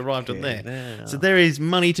before it arrived on there. Now. So there is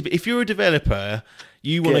money to be. If you're a developer,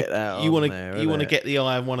 you want to get the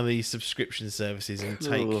eye on one of these subscription services and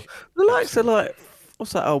take the likes of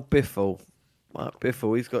what's that old Biffle? Mike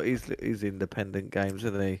Biffle, he's got his independent games,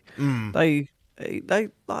 hasn't he? Mm. They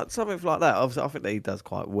like something like that. Obviously, I think that he does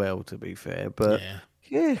quite well, to be fair. But Yeah.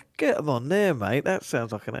 yeah, get them on there, mate. That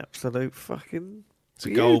sounds like an absolute fucking. It's a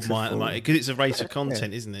gold beautiful. mine, because it's a race of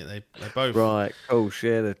content, isn't it? They're both Right, cool.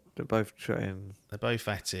 Yeah, they're both trying. They're both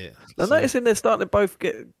at it. I'm So- noticing they're starting to both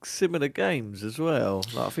get similar games as well.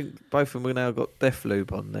 Like, I think both of them have now got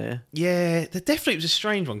Deathloop on there. Yeah, the Deathloop was a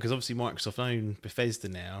strange one because obviously Microsoft own Bethesda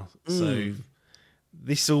now, so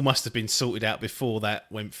this all must have been sorted out before that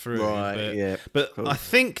went through. Right, but, yeah, But cool. I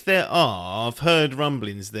think I've heard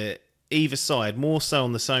rumblings that either side, more so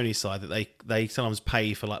on the Sony side, that they sometimes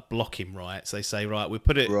pay for like blocking rights. They say, right, we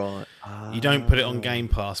put it. Right. You don't put it on Game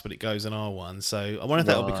Pass, but it goes on R1. So I wonder if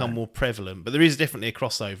that will become Right. more prevalent. But there is definitely a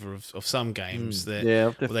crossover of some games that Yeah, I've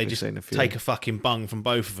where definitely they just seen a few. take a fucking bung from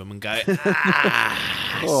both of them and go,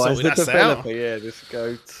 Oh, as sorted the us out. developer, yeah, just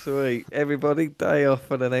go sweet. Everybody, day off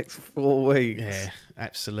for the next 4 weeks. Yeah,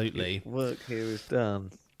 absolutely. Work here is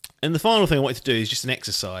done. And the final thing I wanted to do is just an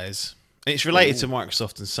exercise. And it's related to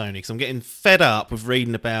Microsoft and Sony because I'm getting fed up with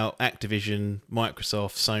reading about Activision,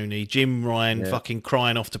 Microsoft, Sony, Jim Ryan fucking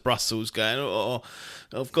crying off to Brussels going, oh,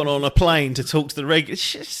 I've gone on a plane to talk to the regulars.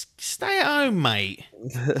 Just stay at home, mate.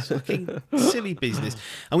 It's fucking silly business.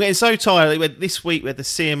 I'm getting so tired. This week we had the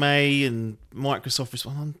CMA and Microsoft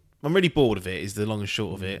response. I'm really bored of it, is the long and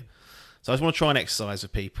short of it. So I just want to try an exercise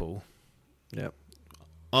with people. Yep.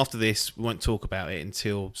 After this, we won't talk about it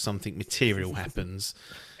until something material happens.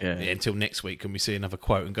 Yeah. Until next week, when we see another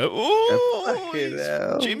quote and go, "Oh, Fucking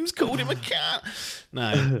hell." Jim's called him a cat."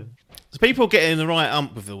 No, so people are getting the right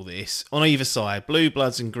ump with all this on either side. Blue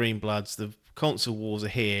bloods and green bloods. The console wars are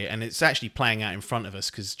here, and it's actually playing out in front of us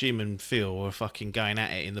because Jim and Phil are fucking going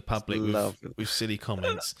at it in the public Love it. with silly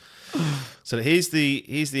comments. So here's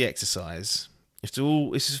the exercise. This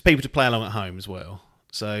is for people to play along at home as well.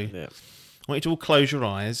 So. Yeah. I want you to all close your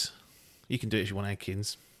eyes. You can do it if you want,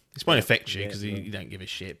 Adkins. This won't affect you because you don't give a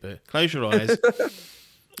shit, but close your eyes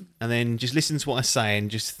and then just listen to what I say and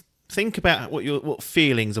just think about what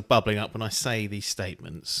feelings are bubbling up when I say these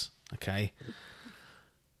statements. Okay?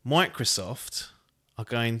 Microsoft are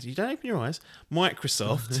going to... You don't open your eyes.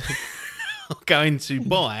 Microsoft are going to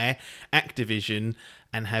buy Activision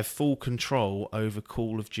and have full control over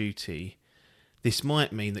Call of Duty. This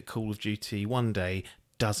might mean that Call of Duty one day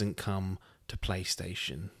doesn't come to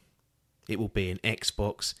PlayStation. It will be an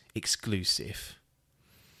Xbox exclusive.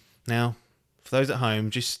 Now, for those at home,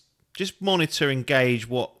 just monitor and gauge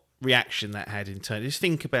what reaction that had in turn. Just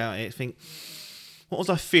think about it. Think, what was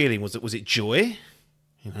I feeling? Was it joy?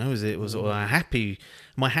 You know, was I happy?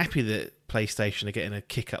 Am I happy that PlayStation are getting a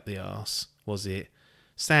kick up the arse? Was it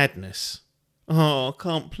sadness? Oh, I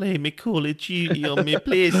can't play me Call of Duty on my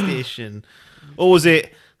PlayStation. Or was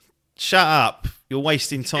it, shut up, you're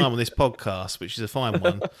wasting time on this podcast, which is a fine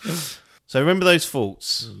one. So remember those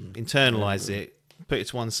thoughts, internalise it, put it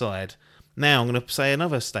to one side. Now I'm going to say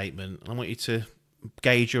another statement. I want you to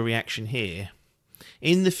gauge your reaction here.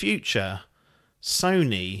 In the future,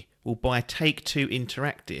 Sony will buy Take-Two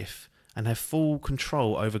Interactive and have full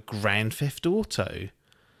control over Grand Theft Auto.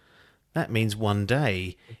 That means one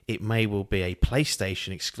day it may well be a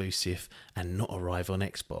PlayStation exclusive and not arrive on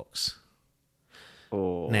Xbox.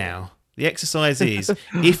 Oh. Now, the exercise is,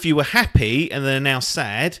 if you were happy and then are now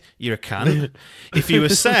sad, you're a cunt. If you were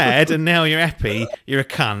sad and now you're happy, you're a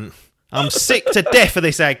cunt. I'm sick to death of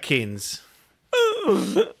this, Adkins.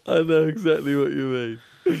 I know exactly what you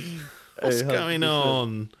mean. What's Hey, going 100%.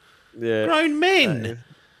 on? Yeah. Grown men.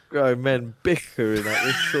 Grown men bickering at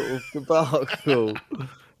this sort of debacle.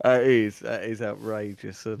 That is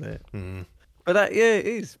outrageous, isn't it? Mm. But it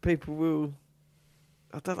is. People will.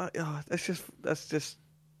 I don't know. Oh, that's just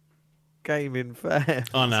gaming fans.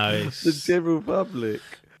 I know. The general public.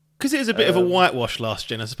 Because it was a bit of a whitewash last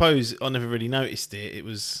gen. I suppose I never really noticed it.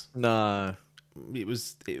 No.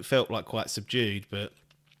 It felt like quite subdued, but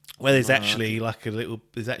where there's actually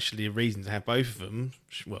there's actually a reason to have both of them.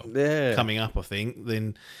 Well, Yeah. coming up, I think.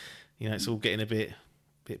 Then it's all getting a bit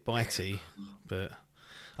bitey, but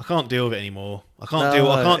I can't deal with it anymore. I can't deal.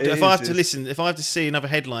 If I have to listen, if I have to see another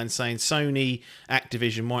headline saying Sony,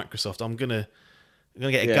 Activision, Microsoft, I'm gonna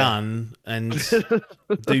get a gun and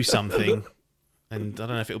do something. And I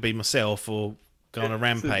don't know if it'll be myself or go on a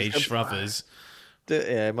rampage for others.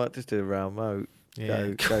 I might just do a round moat. Yeah.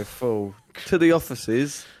 Go full to the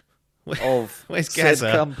offices. of Where's said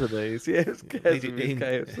Gaza? companies. Yeah, it's Gaza Need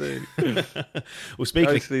it with in. KFC. Well, speaking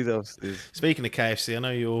Go of, to these offices. speaking of KFC, I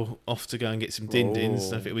know you're off to go and get some din-dins. I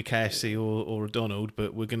don't know if it'll be KFC or a Donald,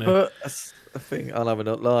 but we're going to But that's the thing. I know we're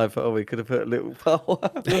not live, but we could have put a little poll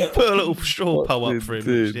up. put a little straw What poll up did for him.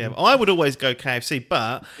 do? Which, yeah, I would always go KFC,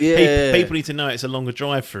 but Yeah. people need to know it's a longer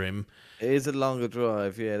drive for him. It is a longer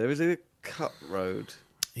drive. Yeah, there is a cut road.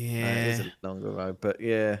 It is Yeah, a longer road, but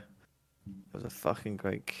yeah, it was a fucking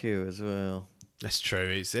great queue as well. that's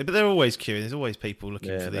true. But they're always queuing. There's always people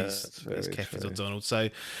looking Yeah, for these that's very Keffins or true. Donalds. So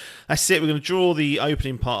that's it. We're going to draw the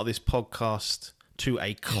opening part of this podcast to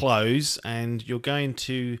a close, and you're going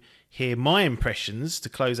to hear my impressions to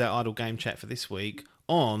close out Idle Game Chat for this week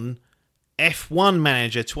on F1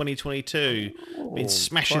 Manager 2022. Been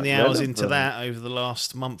smashing quite the hours into relevant. that over the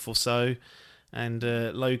last month or so. And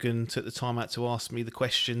Logan took the time out to ask me the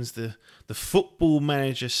questions. The football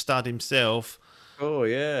manager stud himself. Oh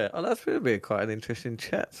yeah, that's going to be quite an interesting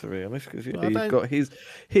chat, to be honest, because Well, he's don't- got his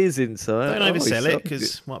insight. Don't Oh, oversell he's it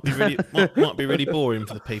because might be really might be really boring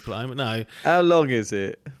for the people at home. But no, How long is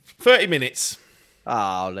it? 30 minutes.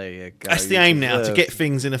 Oh, there you go. That's the You aim now, to deserve get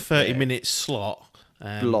things in a 30-minute slot.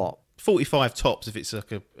 Slot. 45 tops if it's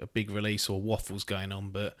like a big release or waffles going on.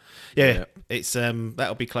 But yeah, Yeah. it's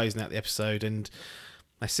that'll be closing out the episode, and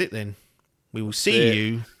that's it then. We will see it.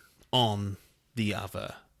 you on the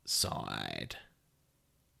other side.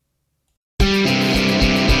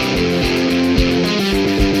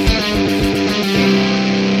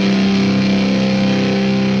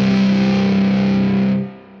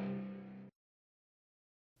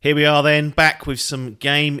 Here we are then, back with some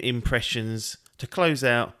game impressions to close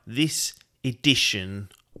out this edition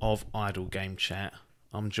of Idle Game Chat.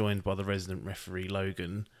 I'm joined by the resident referee,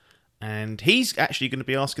 Logan, and he's actually going to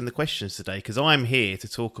be asking the questions today because I'm here to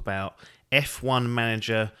talk about F1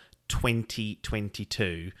 Manager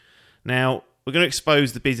 2022. Now, we're going to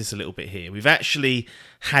expose the business a little bit here. We've actually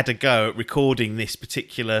had a go at recording this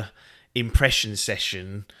particular impression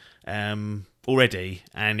session already,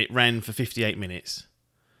 and it ran for 58 minutes.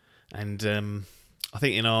 And I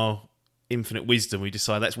think in our infinite wisdom, we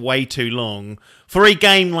decided that's way too long for a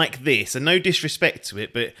game like this. And no disrespect to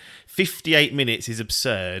it, but 58 minutes is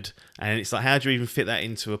absurd. And it's like, how do you even fit that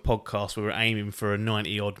into a podcast where we're aiming for a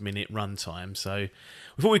 90-odd minute runtime? So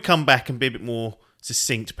we thought we'd come back and be a bit more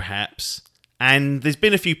succinct, perhaps. And there's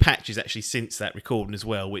been a few patches actually since that recording as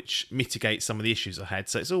well, which mitigate some of the issues I had.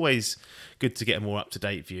 So it's always good to get a more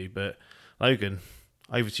up-to-date view. But Logan,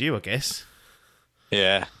 over to you, I guess.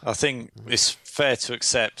 Yeah, I think it's fair to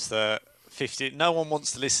accept that 50. No one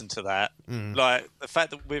wants to listen to that. Like the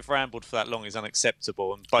fact that we've rambled for that long is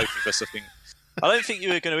unacceptable, and both of us, I don't think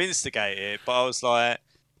you were going to instigate it, but I was like,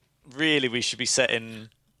 really, we should be setting.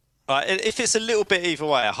 Like, if it's a little bit either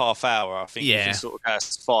way, a half hour, I think you Yeah. can sort of go,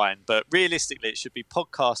 that's fine. But realistically, it should be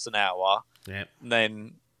podcast an hour, Yeah. and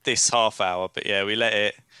then this half hour. But yeah, we let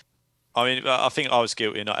it. I mean, I think I was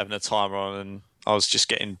guilty of not having a timer on, and I was just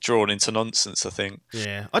getting drawn into nonsense, I think.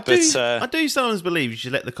 Yeah, But, I do sometimes believe you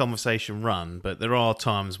should let the conversation run, but there are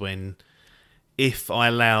times when, if I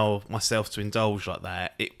allow myself to indulge like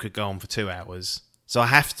that, it could go on for 2 hours. So I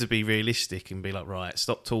have to be realistic and be like, right,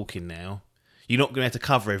 stop talking now. You're not going to have to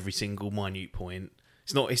cover every single minute point.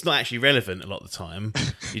 It's not actually relevant a lot of the time.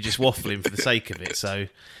 You're just waffling for the sake of it. So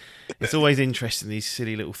it's always interesting, these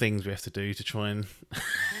silly little things we have to do to try and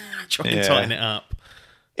Yeah. tighten it up.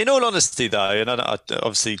 In all honesty, though, and I'm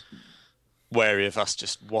obviously wary of us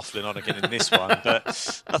just waffling on again in this one,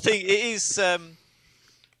 but I think it is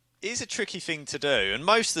a tricky thing to do. And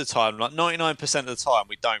most of the time, like 99% of the time,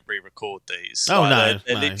 we don't re-record these. Oh, Like, no,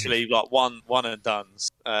 they're no. literally like one and dones.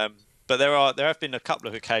 But there have been a couple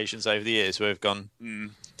of occasions over the years where we've gone,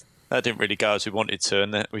 that didn't really go as we wanted to,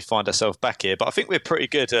 and then we find ourselves back here. But I think we're pretty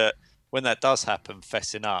good at, when that does happen,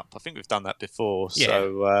 fessing up. I think we've done that before.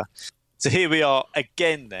 Yeah. So here we are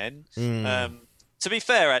again then. To be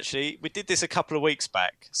fair, actually, we did this a couple of weeks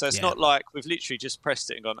back. So it's Yeah. not like we've literally just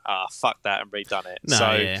pressed it and gone, fuck that, and redone it. No,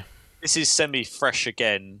 so yeah. this is semi-fresh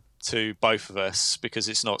again to both of us because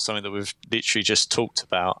it's not something that we've literally just talked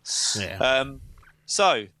about. Yeah.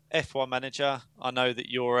 So, F1 Manager, I know that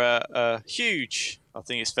you're a huge, I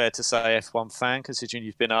think it's fair to say, F1 fan, considering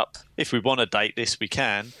you've been up. If we want to date this, we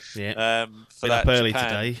can. Yeah. For Been up that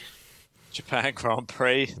early Japan Grand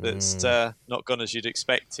Prix that's not gone as you'd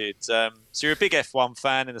expected. So you're a big F1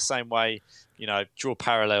 fan in the same way, draw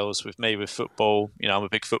parallels with me with football. I'm a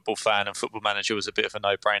big football fan, and Football Manager was a bit of a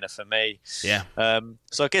no-brainer for me. Yeah.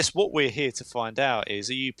 So I guess what we're here to find out is,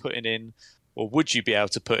 are you putting in, or would you be able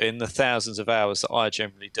to put in the thousands of hours that I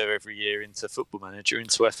generally do every year into Football Manager,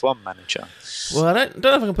 into F1 Manager? Well, I don't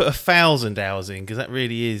know if I can put 1,000 hours in, because that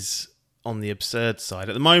really is on the absurd side.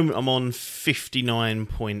 At the moment, I'm on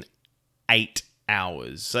 59.8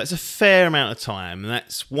 hours. So that's a fair amount of time. And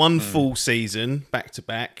that's one full season back to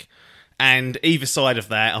back. And either side of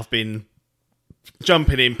that, I've been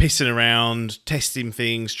jumping in, pissing around, testing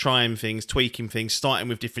things, trying things, tweaking things, starting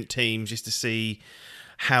with different teams just to see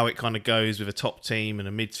how it kind of goes with a top team and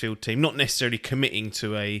a midfield team. Not necessarily committing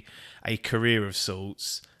to a career of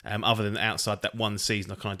sorts, other than outside that one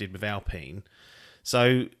season I kind of did with Alpine.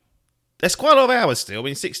 So there's quite a lot of hours still. I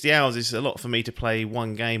mean, 60 hours is a lot for me to play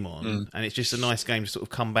one game on, and it's just a nice game to sort of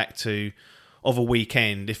come back to of a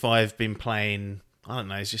weekend. If I've been playing, I don't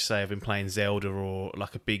know, let's just say I've been playing Zelda or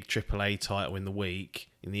like a big AAA title in the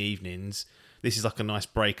week, in the evenings, this is like a nice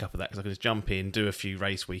break up of that because I can just jump in, do a few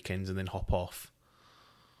race weekends and then hop off.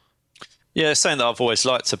 Yeah, something that I've always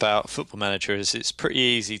liked about Football Manager is it's pretty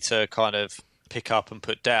easy to kind of pick up and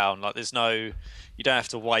put down. Like you don't have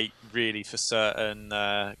to wait really for certain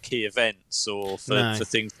key events or for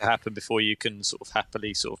things to happen before you can sort of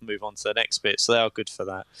happily sort of move on to the next bit. So they are good for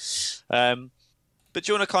that. But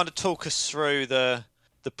do you want to kind of talk us through the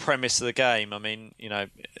premise of the game? I mean, you know,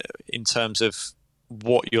 in terms of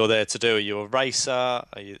what you're there to do. Are you a racer? Are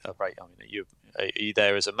you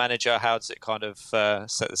there as a manager? How does it kind of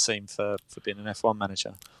set the scene for being an F1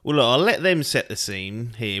 manager? Well, look, I'll let them set the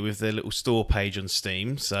scene here with their little store page on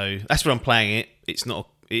Steam. So that's where I'm playing it. It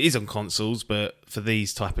is on consoles, but for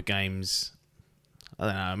these type of games, I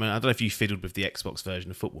don't know. I mean, I don't know if you fiddled with the Xbox version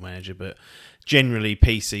of Football Manager, but generally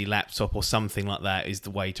PC, laptop, or something like that is the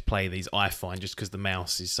way to play these, I find, just because the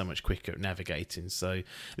mouse is so much quicker at navigating. So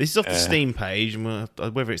this is off the Steam page, and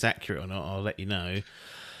whether it's accurate or not, I'll let you know.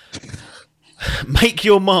 Make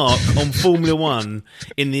your mark on Formula One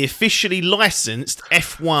in the officially licensed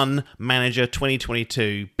F1 Manager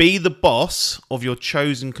 2022. Be the boss of your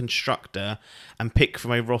chosen constructor and pick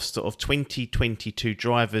from a roster of 2022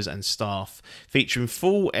 drivers and staff, featuring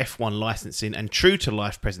full F1 licensing and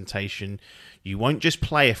true-to-life presentation. You won't just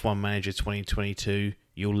play F1 Manager 2022,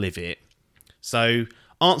 you'll live it. So,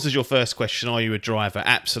 answers your first question, are you a driver?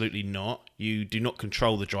 Absolutely not. You do not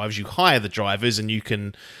control the drivers. You hire the drivers and you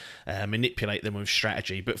can manipulate them with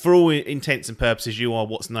strategy. But for all intents and purposes, you are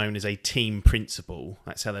what's known as a team principal.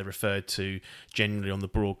 That's how they're referred to generally on the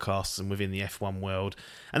broadcasts and within the F1 world.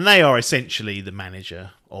 And they are essentially the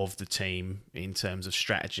manager of the team in terms of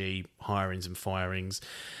strategy, hirings and firings.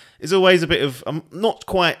 There's always a bit of... I'm not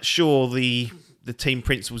quite sure the team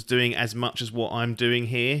principal's doing as much as what I'm doing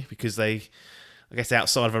here, because I guess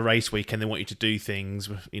outside of a race weekend, they want you to do things,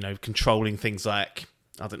 you know, controlling things like,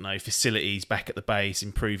 I don't know, facilities back at the base,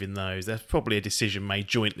 improving those. There's probably a decision made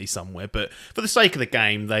jointly somewhere, but for the sake of the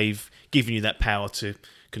game, they've given you that power to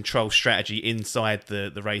control strategy inside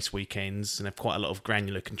the race weekends and have quite a lot of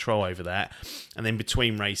granular control over that. And then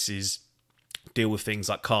between races, deal with things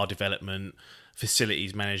like car development,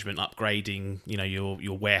 facilities management, upgrading, you know,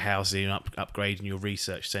 your warehousing, upgrading your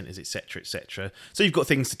research centres, etc., etc. So you've got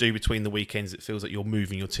things to do between the weekends. It feels like you're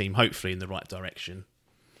moving your team, hopefully, in the right direction.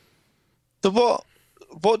 So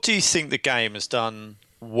what do you think the game has done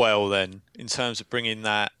well then, in terms of bringing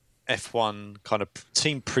that F1 kind of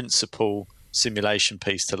team principle simulation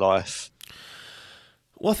piece to life?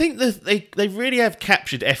 Well, I think that they really have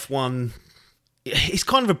captured F1. It's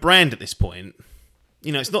kind of a brand at this point.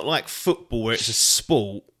 You know, it's not like football where it's a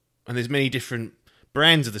sport and there's many different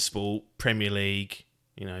brands of the sport. Premier League,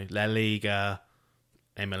 you know, La Liga,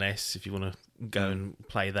 MLS, if you want to go and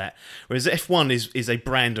play that. Whereas F1 is a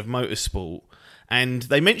brand of motorsport. And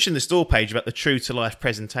they mentioned the store page about the true-to-life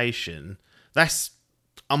presentation. That's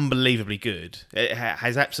unbelievably good. It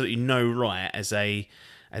has absolutely no right as a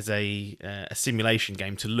simulation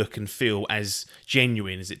game to look and feel as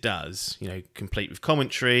genuine as it does. You know, complete with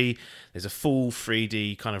commentary. There's a full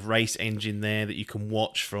 3D kind of race engine there that you can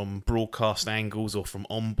watch from broadcast angles or from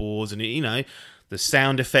onboards, and you know, the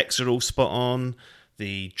sound effects are all spot on.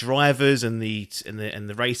 The drivers and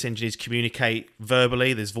the race engineers communicate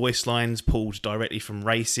verbally. There's voice lines pulled directly from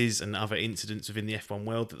races and other incidents within the F1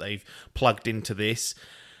 world that they've plugged into this.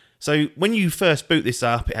 So when you first boot this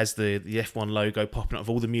up, it has the F1 logo popping up of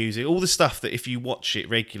all the music, all the stuff that if you watch it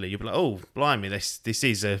regularly, you'll be like, oh, blimey, this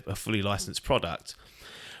is a fully licensed product.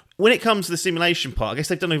 When it comes to the simulation part, I guess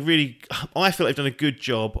I feel they've done a good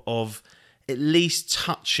job of at least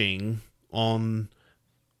touching on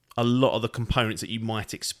a lot of the components that you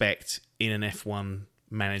might expect in an F1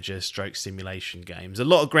 manager stroke simulation game. There's a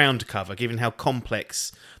lot of ground to cover, given how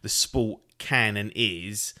complex the sport can and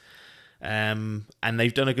is. And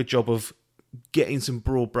they've done a good job of getting some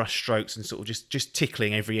broad brush strokes and sort of just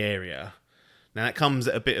tickling every area. Now that comes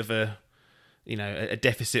at a bit of a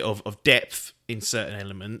deficit of depth in certain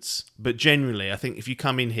elements, but generally I think if you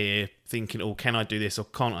come in here thinking, oh, can I do this or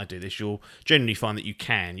can't I do this? You'll generally find that you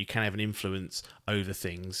can have an influence over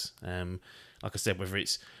things. Like I said, whether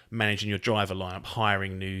it's managing your driver lineup,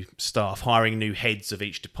 hiring new staff, hiring new heads of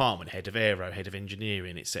each department, head of aero, head of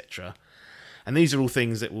engineering, etc. And these are all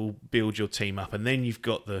things that will build your team up. And then you've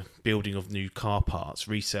got the building of new car parts,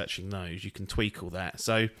 researching those. You can tweak all that.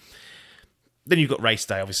 So then you've got race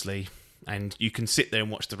day, obviously, and you can sit there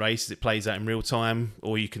and watch the race as it plays out in real time,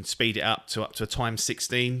 or you can speed it up to a time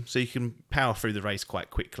 16, so you can power through the race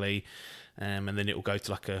quite quickly, and then it will go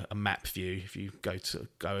to like a map view if you go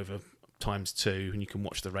over ×2, and you can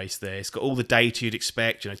watch the race there. It's got all the data you'd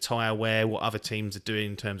expect, tyre wear, what other teams are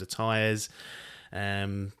doing in terms of tyres,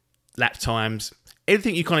 lap times,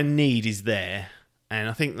 everything you kind of need is there, and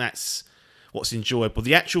I think that's what's enjoyable.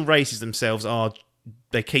 The actual races themselves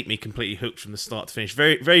they keep me completely hooked from the start to finish.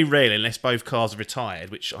 Very, very rarely, unless both cars are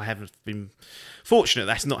retired, which I haven't been fortunate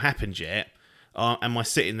that's not happened yet. Am I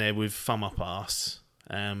sitting there with thumb up arse?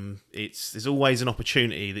 There's always an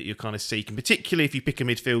opportunity that you're kind of seeking, particularly if you pick a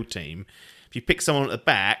midfield team. If you pick someone at the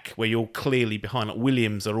back where you're clearly behind, like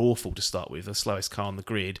Williams are awful to start with, the slowest car on the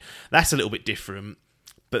grid, that's a little bit different.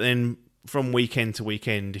 But then from weekend to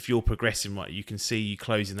weekend, if you're progressing right, you can see you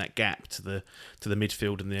closing that gap to the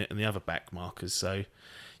midfield and the other back markers. So,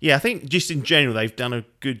 yeah, I think just in general they've done a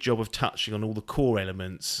good job of touching on all the core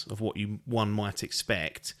elements of what one might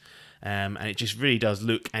expect, and it just really does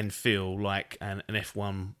look and feel like an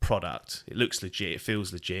F1 product. It looks legit, it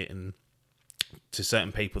feels legit, and to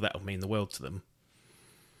certain people that will mean the world to them.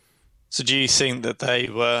 So, do you think that they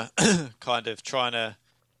were kind of trying to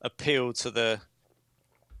appeal to the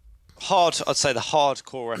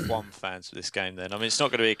hardcore F1 fans for this game then? I mean, it's not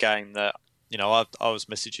going to be a game that, I was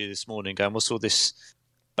messaging you this morning going, what's all this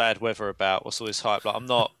bad weather about? What's all this hype?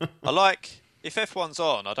 Like, if F1's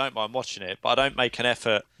on, I don't mind watching it, but I don't make an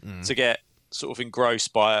effort to get sort of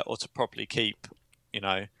engrossed by it or to properly keep,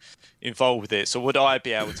 involved with it. So would I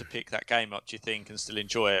be able to pick that game up, do you think, and still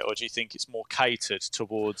enjoy it? Or do you think it's more catered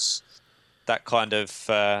towards that kind of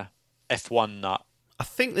F1 nut? I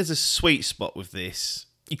think there's a sweet spot with this.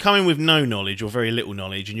 You come in with no knowledge or very little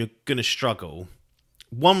knowledge and you're going to struggle.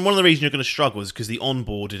 One of the reasons you're going to struggle is because the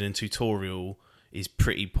onboarding and tutorial is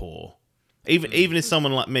pretty poor. Even as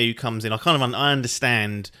someone like me who comes in, I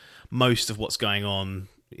understand most of what's going on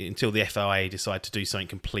until the FIA decide to do something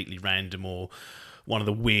completely random, or one of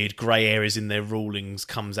the weird grey areas in their rulings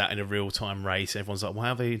comes out in a real-time race. Everyone's like, well, how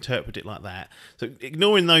have they interpreted it like that? So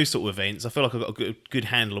ignoring those sort of events, I feel like I've got a good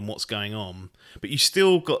handle on what's going on. But you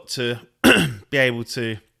still got to be able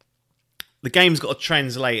to... The game's got to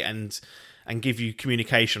translate and give you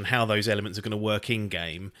communication on how those elements are going to work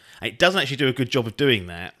in-game. And it doesn't actually do a good job of doing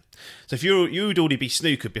that. So if you would already be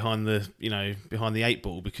snookered behind the 8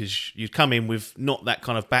 ball, because you'd come in with not that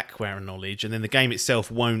kind of background knowledge, and then the game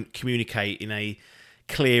itself won't communicate in a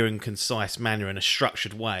clear and concise manner in a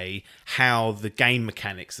structured way how the game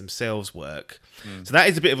mechanics themselves work. So that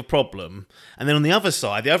is a bit of a problem. And then on the other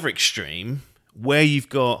side, the other extreme, where you've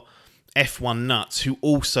got F1 nuts who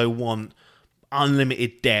also want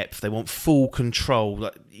unlimited depth, they want full control,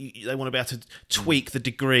 like they want to be able to tweak the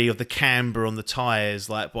degree of the camber on the tyres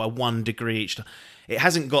like by 1 degree each time. It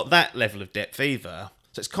hasn't got that level of depth either.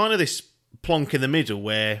 So it's kind of this plonk in the middle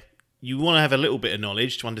where you want to have a little bit of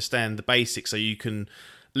knowledge to understand the basics, so you can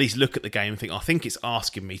at least look at the game and think, I think it's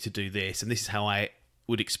asking me to do this, and this is how I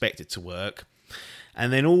would expect it to work.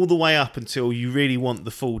 And then all the way up until you really want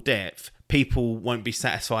the full depth, people won't be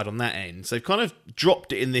satisfied on that end. So they've kind of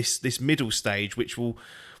dropped it in this middle stage, which will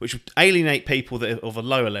alienate people that are of a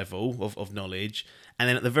lower level of knowledge. And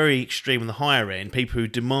then at the very extreme on the higher end, people who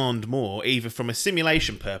demand more, either from a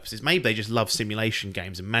simulation purposes, maybe they just love simulation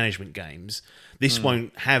games and management games. This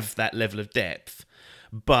won't have that level of depth.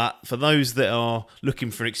 But for those that are looking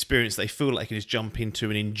for an experience they feel like they can just jump into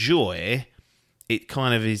and enjoy, it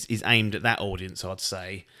kind of is aimed at that audience, I'd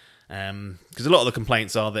say. Because a lot of the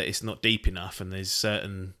complaints are that it's not deep enough, and there's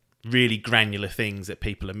certain really granular things that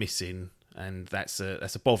people are missing, and that's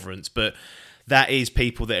a botherance. But that is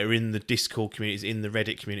people that are in the Discord communities, in the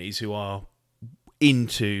Reddit communities, who are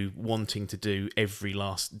into wanting to do every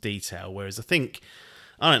last detail. Whereas I think,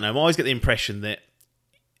 I don't know, I always get the impression that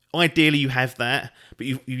ideally you have that, but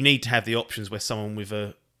you need to have the options where someone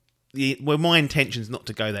where my intention's not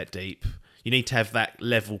to go that deep. You need to have that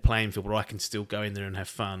level playing field where I can still go in there and have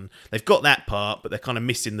fun. They've got that part, but they're kind of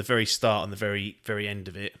missing the very start and the very, very end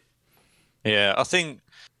of it. Yeah, I think,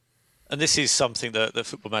 and this is something that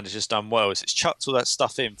Football Manager's done well, is it's chucked all that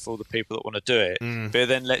stuff in for all the people that want to do it, but it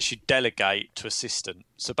then lets you delegate to assistant.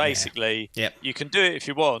 So basically, you can do it if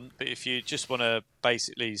you want, but if you just want to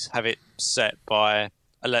basically have it set by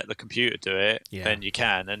let the computer do it, then you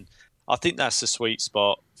can. And I think that's the sweet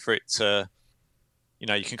spot for it to,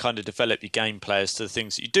 you can kind of develop your gameplay as to the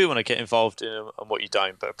things that you do want to get involved in and what you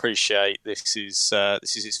don't. But appreciate this is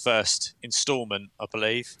its first instalment, I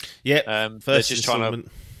believe. Yeah, they're just trying to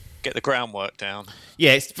get the groundwork down.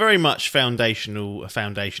 Yeah, it's very much a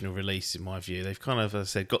foundational release in my view. They've kind of, as I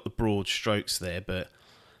said, got the broad strokes there, but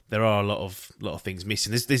there are a lot of things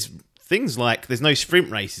missing. There's things like there's no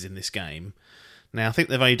sprint races in this game. Now I think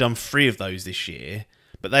they've only done 3 of those this year,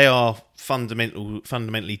 but they are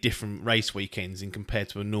fundamentally different race weekends in compared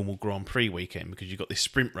to a normal Grand Prix weekend, because you've got this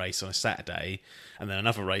sprint race on a Saturday and then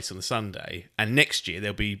another race on the Sunday. And next year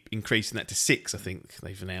they'll be increasing that to 6, I think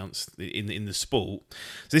they've announced, in the sport.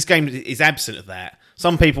 So this game is absent of that.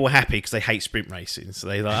 Some people were happy because they hate sprint racing. So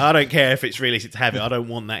they're like, I don't care if it's realistic to have it, I don't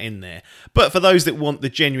want that in there. But for those that want the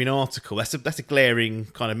genuine article, that's a glaring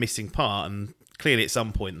kind of missing part. And clearly at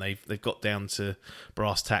some point they've got down to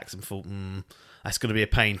brass tacks and thought, that's going to be a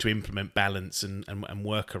pain to implement balance and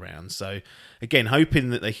work around. So again, hoping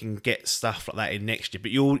that they can get stuff like that in next year. But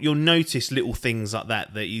you'll notice little things like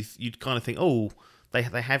that you'd kind of think, oh, they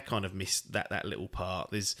have kind of missed that little part.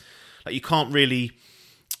 There's like, you can't really.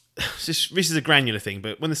 This is a granular thing,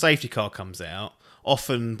 but when the safety car comes out,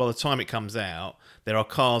 often by the time it comes out, there are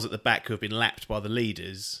cars at the back who have been lapped by the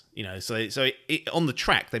leaders. So on the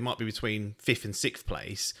track they might be between 5th and 6th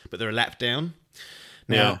place, but they're a lap down.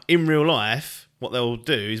 Now, in real life, what they'll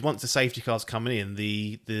do is once the safety car's coming in,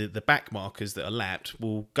 the back markers that are lapped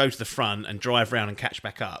will go to the front and drive around and catch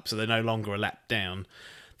back up, so they're no longer a lap down.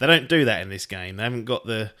 They don't do that in this game. They haven't got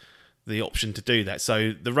the option to do that.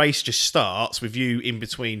 So the race just starts with you in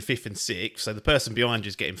between 5th and 6th, so the person behind you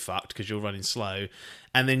is getting fucked because you're running slow,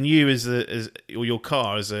 and then you or your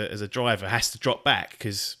car as a driver has to drop back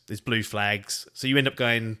because there's blue flags. So you end up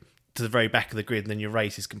going to the very back of the grid, and then your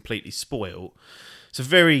race is completely spoiled. It's a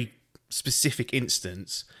very specific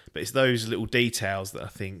instance, but it's those little details that I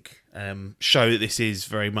think show that this is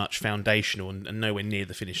very much foundational and nowhere near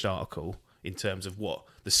the finished article in terms of what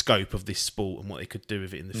the scope of this sport and what they could do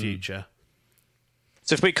with it in the future.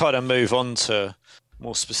 So if we kind of move on to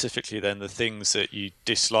more specifically then the things that you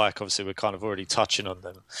dislike, obviously we're kind of already touching on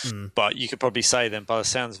them, but you could probably say then by the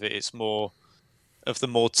sounds of it, it's more of the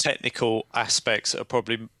more technical aspects that are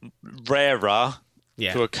probably rarer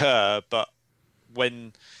to occur, but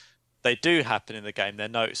when they do happen in the game, they're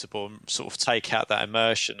noticeable and sort of take out that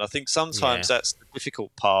immersion. I think sometimes that's the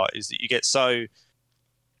difficult part, is that you get so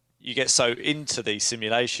into these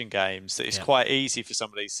simulation games that it's quite easy for some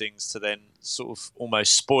of these things to then sort of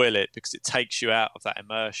almost spoil it because it takes you out of that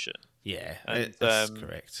immersion. Yeah, and, that's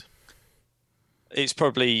correct. It's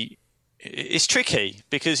tricky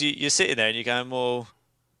because you're sitting there and you're going, well,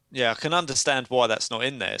 yeah, I can understand why that's not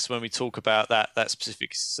in there. So when we talk about that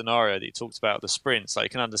specific scenario that you talked about, the sprints, like you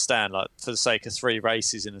can understand, like for the sake of 3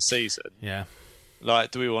 races in a season,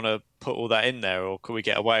 like do we want to put all that in there, or can we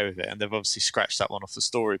get away with it? And they've obviously scratched that one off the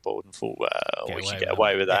storyboard and thought, well, we can get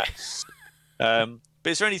away with that. But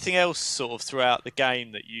is there anything else sort of throughout the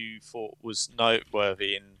game that you thought was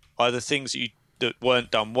noteworthy, in either things that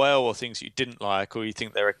weren't done well or things you didn't like, or you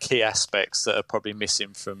think there are key aspects that are probably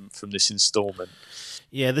missing from this instalment?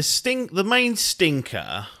 Yeah, the main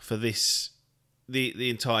stinker for this, the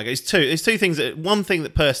entire game, is two. There's 2 things. One thing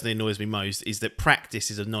that personally annoys me most is that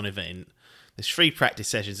practice is a non-event. There's 3 practice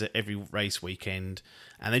sessions at every race weekend,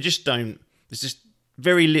 and they just don't. There's just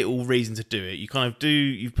very little reason to do it. You kind of do.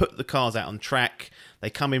 You put the cars out on track. They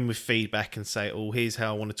come in with feedback and say, "Oh, here's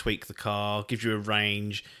how I want to tweak the car." Give you a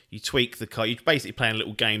range. You tweak the car. You're basically playing a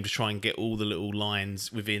little game to try and get all the little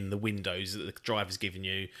lines within the windows that the driver's giving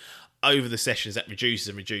you. Over the sessions, that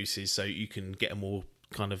reduces, so you can get a more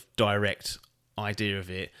kind of direct idea of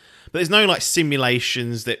it. But there's no like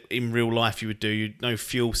simulations that in real life you would do. No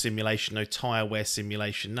fuel simulation, no tyre wear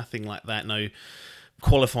simulation, nothing like that. No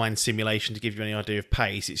qualifying simulation to give you any idea of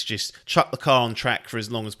pace. It's just chuck the car on track for as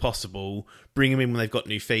long as possible, bring them in when they've got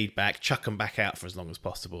new feedback, chuck them back out for as long as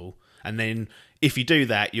possible. And then if you do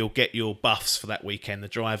that, you'll get your buffs for that weekend. The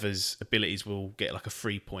driver's abilities will get like a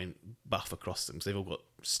 3-point buff across them. So they've all got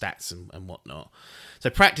stats and whatnot. So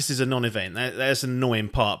practice is a non-event. That's an annoying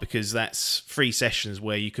part, because that's 3 sessions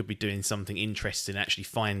where you could be doing something interesting, actually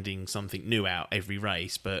finding something new out every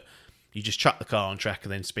race, but you just chuck the car on track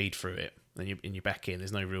and then speed through it. Then you're back in.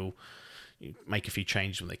 There's no real... You make a few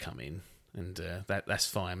changes when they come in, and that's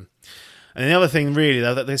fine. And the other thing, really,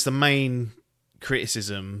 though, that there's the main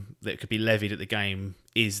criticism that could be levied at the game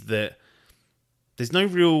is that there's no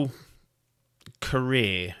real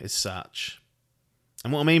career as such.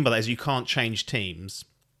 And what I mean by that is you can't change teams.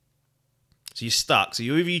 So you're stuck. So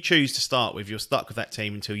whoever you choose to start with, you're stuck with that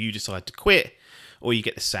team until you decide to quit or you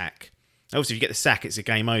get the sack. Obviously, if you get the sack, it's a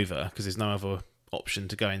game over because there's no other option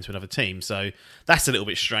to go into another team. So that's a little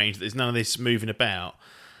bit strange that there's none of this moving about.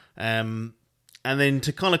 And then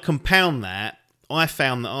to kind of compound that, I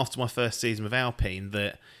found that after my first season with Alpine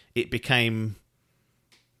that it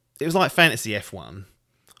was like fantasy F1.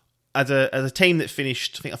 As a team that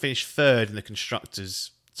finished, I think I finished third in the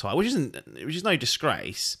constructors title, which is no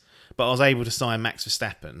disgrace. But I was able to sign Max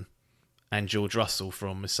Verstappen and George Russell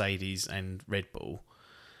from Mercedes and Red Bull,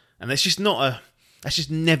 and that's just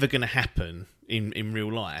never going to happen in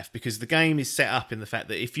real life, because the game is set up in the fact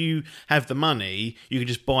that if you have the money, you can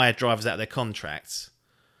just buy drivers out of their contracts,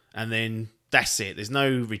 and then that's it. There's no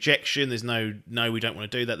rejection. There's no, we don't want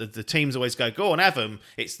to do that. The teams always go on, have him.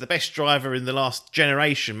 It's the best driver in the last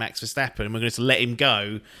generation, Max Verstappen, and we're going to let him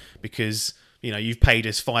go because, you know, you've paid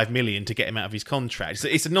us $5 million to get him out of his contract. So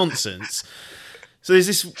it's a nonsense. So there's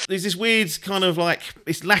this weird kind of like,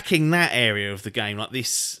 it's lacking that area of the game. Like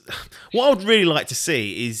this, what I would really like to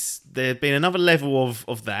see is there being another level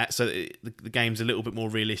of that, so that the game's a little bit more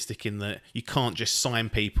realistic in that you can't just sign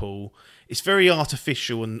people. It's very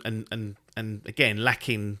artificial and again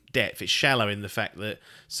lacking depth. It's shallow in the fact that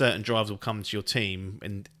certain drivers will come to your team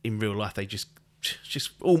and in real life they just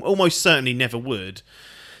almost certainly never would.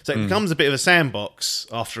 So it becomes a bit of a sandbox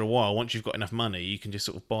after a while. Once you've got enough money, you can just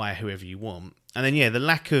sort of buy whoever you want. And then, the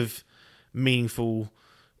lack of meaningful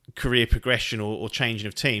career progression or changing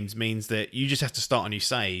of teams means that you just have to start a new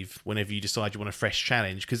save whenever you decide you want a fresh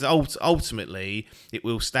challenge, because ultimately it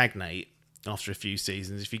will stagnate after a few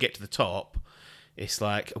seasons. If you get to the top, it's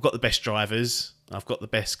like, I've got the best drivers, I've got the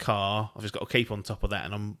best car, I've just got to keep on top of that,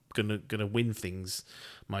 and I'm gonna win things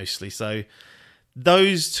mostly. So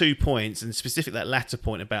those 2 points, and specifically that latter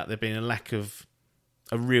point about there being a lack of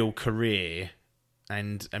a real career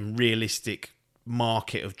and realistic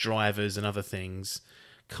market of drivers and other things,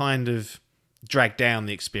 kind of drag down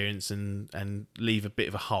the experience and leave a bit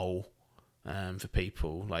of a hole for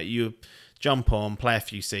people. Like, you jump on, play a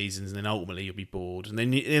few seasons, and then ultimately you'll be bored. And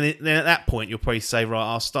then at that point, you'll probably say,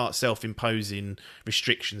 right, I'll start self-imposing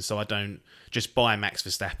restrictions so I don't just buy Max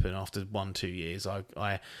Verstappen after 1-2 years.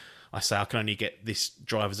 I say I can only get this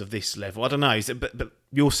drivers of this level. I don't know, but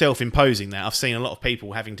you're self-imposing that. I've seen a lot of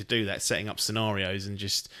people having to do that, setting up scenarios and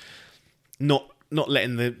just not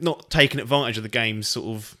taking advantage of the game's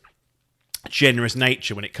sort of generous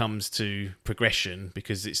nature when it comes to progression,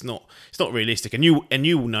 because it's not realistic. And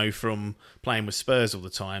you will know from playing with Spurs all the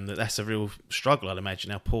time that that's a real struggle. I'd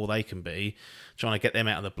imagine how poor they can be trying to get them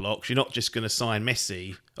out of the blocks. You're not just going to sign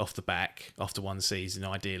Messi off the back after one season.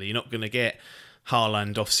 Ideally, you're not going to get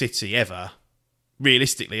Haaland off City ever.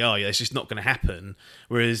 Realistically, are you? It's just not going to happen.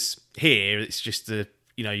 Whereas here, it's just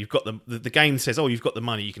you've got the game says, oh, you've got the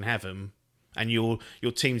money, you can have them, and your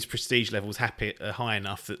team's prestige levels are high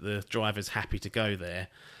enough that the driver's happy to go there.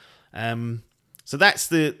 So that's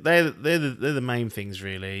they're the main things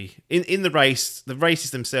really. In the race, the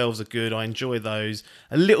races themselves are good. I enjoy those.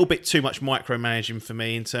 A little bit too much micromanaging for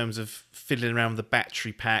me in terms of fiddling around with the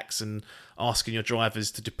battery packs and asking your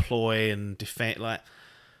drivers to deploy and defend. Like,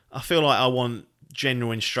 I feel like I want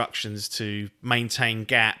general instructions to maintain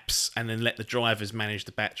gaps and then let the drivers manage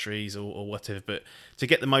the batteries or whatever. But to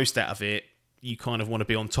get the most out of it, you kind of want to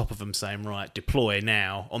be on top of them, saying, right, deploy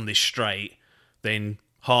now on this straight, then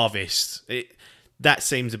harvest. That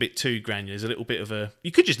seems a bit too granular. There's a little bit of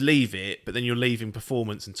you could just leave it, but then you're leaving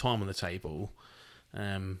performance and time on the table,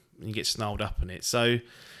 and you get snarled up in it. So,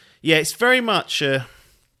 yeah, it's very much a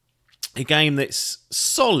game that's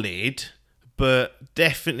solid, but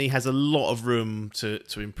definitely has a lot of room to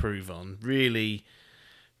improve on. Really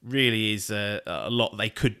is a lot they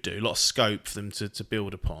could do, a lot of scope for them to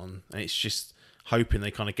build upon. And it's just hoping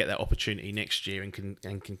they kind of get that opportunity next year and can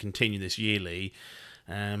continue this yearly.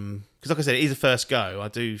 Because like I said, it is a first go. I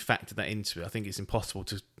do factor that into it. I think it's impossible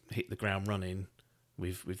to hit the ground running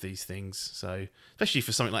with these things. So especially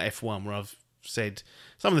for something like F1, where I've said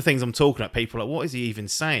some of the things I'm talking about, people are like, what is he even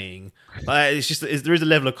saying? It's just that there is a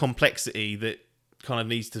level of complexity that kind of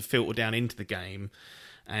needs to filter down into the game.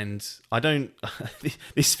 And I don't.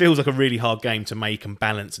 This feels like a really hard game to make and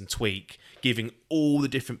balance and tweak, giving all the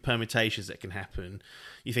different permutations that can happen.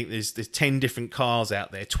 You think there's 10 different cars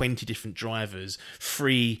out there, 20 different drivers,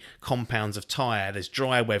 3 compounds of tyre. There's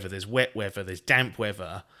dry weather, there's wet weather, there's damp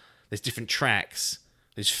weather, there's different tracks,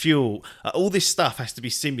 there's fuel. All this stuff has to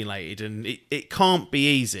be simulated, and it can't be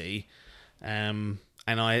easy. But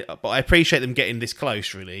I appreciate them getting this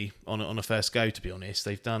close, really, on a first go. To be honest,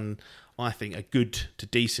 they've done, I think, a good to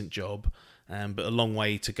decent job, but a long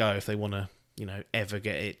way to go if they want to, ever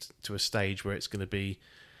get it to a stage where it's going to be,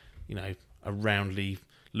 a roundly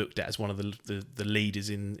looked at as one of the leaders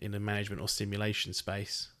in the management or simulation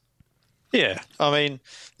space. Yeah, I mean,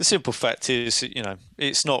 the simple fact is,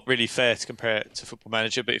 it's not really fair to compare it to Football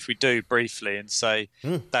Manager, but if we do briefly and say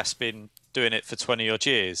that's been doing it for 20 odd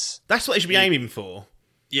years. That's what they should be aiming for.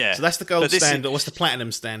 Yeah. So that's the gold standard. What's the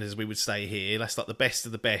platinum standard, as we would say here? That's like the best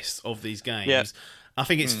of the best of these games. Yeah. I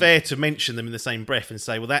think it's fair to mention them in the same breath and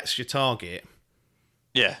say, well, that's your target.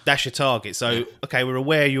 Yeah. That's your target. So, okay, we're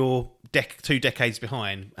aware you're 2 decades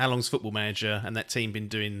behind. How long's Football Manager and that team been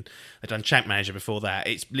doing? They've done Champ Manager before that.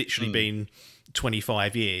 It's literally been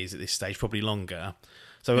 25 years at this stage, probably longer.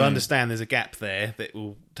 So I understand there's a gap there that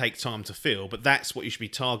will take time to fill, but that's what you should be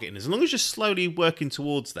targeting. As long as you're slowly working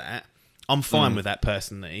towards that, I'm fine with that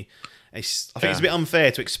personally. I think it's a bit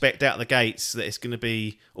unfair to expect out the gates that it's going to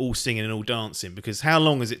be all singing and all dancing, because how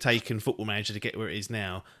long has it taken Football Manager to get where it is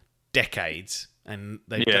now? Decades. And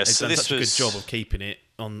they've done such a good job of keeping it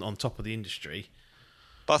on top of the industry.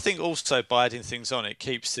 But I think also by adding things on, it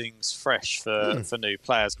keeps things fresh for new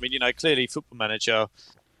players. I mean, clearly Football Manager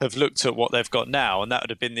have looked at what they've got now, and that would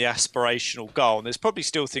have been the aspirational goal. And there's probably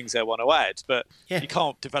still things they want to add, but you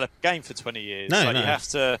can't develop a game for 20 years. You have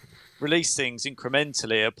to release things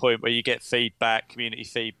incrementally at a point where you get feedback, community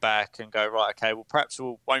feedback, and go, right, okay, well, perhaps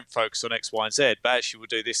we won't focus on X, Y, and Z, but actually we'll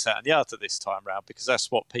do this, that, and the other this time round, because that's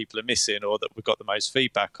what people are missing or that we've got the most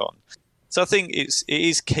feedback on. So I think it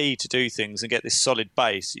is key to do things and get this solid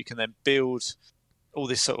base. You can then build all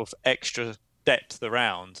this sort of extra depth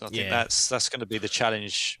around. I think that's going to be the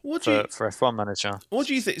challenge for F1 Manager. What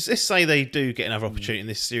do you think? Let's say they do get another opportunity and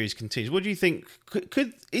this series continues. What do you think?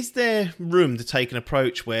 Is there room to take an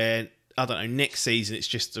approach where, I don't know, next season it's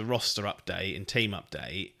just a roster update and team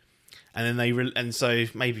update, and then so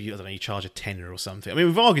maybe, I don't know, you charge a tenner or something? I mean,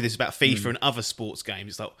 we've argued this about FIFA and other sports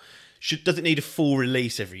games. It's like, does it need a full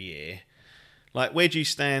release every year? Like, where do you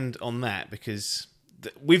stand on that? Because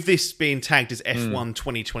with this being tagged as F1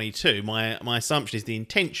 2022, my assumption is the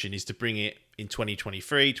intention is to bring it in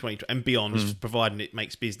 2023, and beyond, just providing it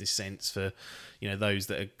makes business sense for those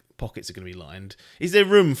that pockets are going to be lined. Is there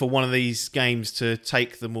room for one of these games to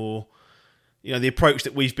take the more, the approach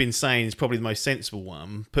that we've been saying is probably the most sensible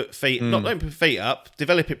one? Don't put feet up,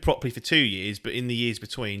 develop it properly for 2 years, but in the years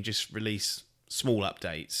between, just release small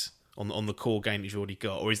updates on the core game you've already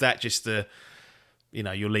got? Or is that just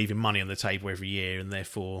you're leaving money on the table every year, and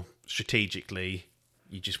therefore strategically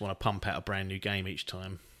you just want to pump out a brand new game each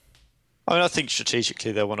time? I mean, I think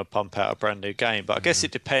strategically they want to pump out a brand new game, but I guess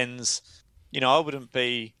it depends. I wouldn't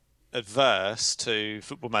be adverse to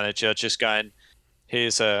Football Manager just going,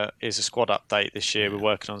 here's a squad update this year. We're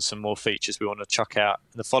working on some more features we want to chuck out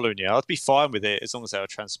in the following year. I'd be fine with it as long as they were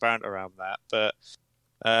transparent around that. But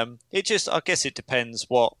I guess it depends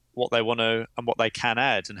what they want to and what they can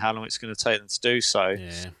add and how long it's going to take them to do so.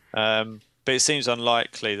 Yeah. But it seems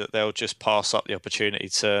unlikely that they'll just pass up the opportunity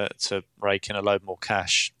to rake in a load more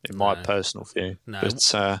cash, in my personal view. No.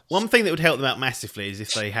 But, one thing that would help them out massively is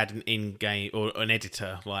if they had an in-game or an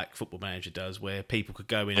editor like Football Manager does, where people could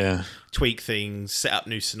go in and tweak things, set up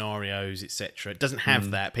new scenarios, etc. It doesn't have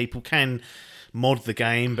that. People can mod the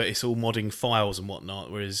game, but it's all modding files and whatnot,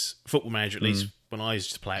 whereas Football Manager, at least when I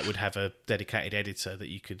used to play it, would have a dedicated editor that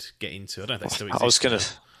you could get into. I don't know if that still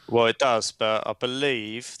exists. Well, it does, but I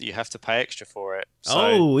believe you have to pay extra for it.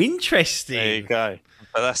 So, interesting. There you go.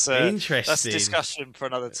 But that's a discussion for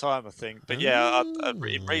another time, I think. But yeah,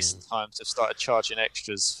 in recent times, I've started charging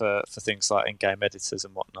extras for things like in-game editors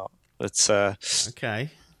and whatnot. But okay.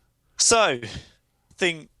 So, I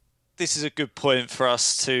think this is a good point for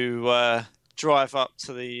us to drive up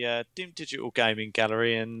to the Dim Digital Gaming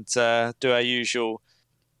Gallery and do our usual.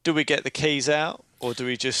 Do we get the keys out, or do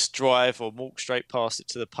we just drive or walk straight past it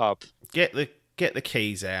to the pub? Get the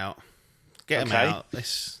keys out. Get them out.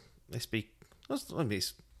 Let's be.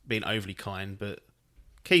 It's being overly kind, but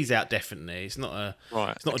keys out definitely. It's not a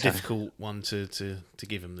a difficult one to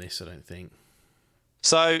give them this, I don't think.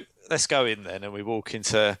 So let's go in then, and we walk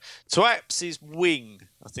into Apps' wing.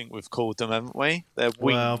 I think we've called them, haven't we? Their wings.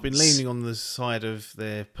 Well, I've been leaning on the side of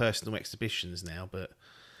their personal exhibitions now, but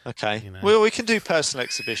okay. Well, we can do personal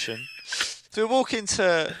exhibition. So we walk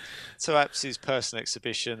into Apps' personal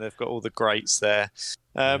exhibition. They've got all the greats there.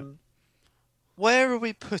 Where are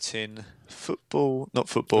we putting football? Not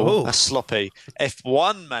football. That's sloppy.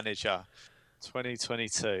 F1 Manager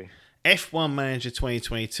 2022. F1 Manager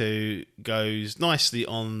 2022 goes nicely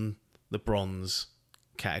on the bronze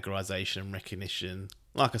categorization and recognition.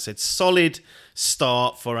 Like I said, solid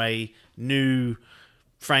start for a new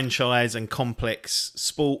franchise and complex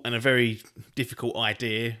sport, and a very difficult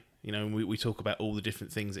idea. We talk about all the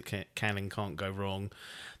different things that can and can't go wrong.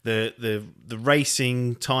 The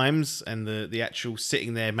racing times and the actual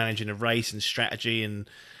sitting there managing a race and strategy and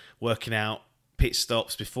working out pit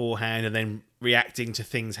stops beforehand and then reacting to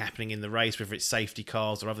things happening in the race, whether it's safety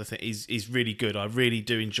cars or other things, is really good. I really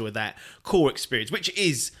do enjoy that core experience, which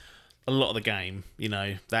is a lot of the game. You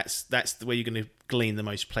know, that's where you're going to glean the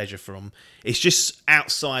most pleasure from. It's just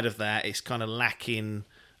outside of that, it's kind of lacking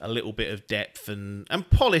a little bit of depth and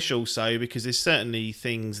polish also, because there's certainly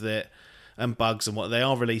things that and bugs and what they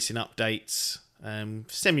are releasing updates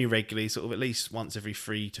semi-regularly, sort of at least once every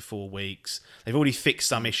 3 to 4 weeks. They've already fixed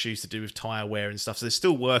some issues to do with tyre wear and stuff, so they're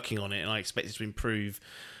still working on it, and I expect it to improve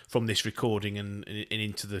from this recording and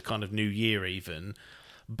into the kind of new year even.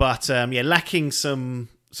 But lacking some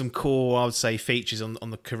core, I would say, features on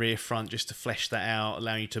the career front, just to flesh that out,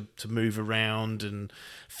 allowing you to move around and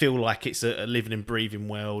feel like it's a living and breathing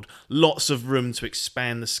world. Lots of room to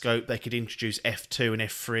expand the scope. They could introduce F2 and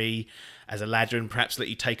F3 as a ladder and perhaps let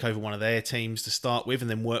you take over one of their teams to start with and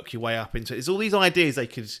then work your way up into it. There's all these ideas they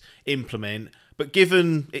could implement, but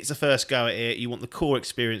given it's a first go at it, you want the core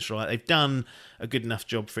experience right. They've done a good enough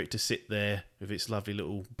job for it to sit there with its lovely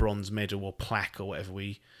little bronze medal or plaque or whatever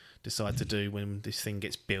we decide to do when this thing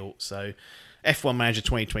gets built. So F1 Manager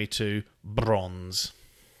 2022 bronze.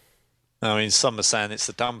 I mean, some are saying it's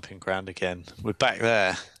the dumping ground again. We're back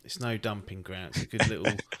there. It's no dumping ground. It's a good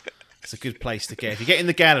little it's a good place to get. If you get in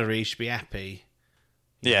the gallery, you should be happy.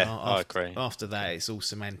 I agree. After that, it's all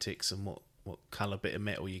semantics and what colour bit of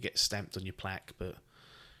metal you get stamped on your plaque. But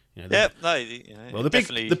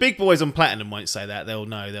the big boys on Platinum won't say that. They'll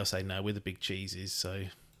know. They'll say no. We're the big cheeses. So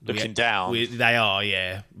looking down, they are,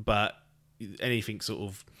 yeah. But anything sort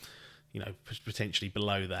of, potentially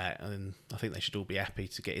below that, and I think they should all be happy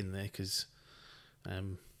to get in there, because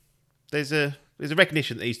there's a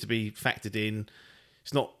recognition that needs to be factored in.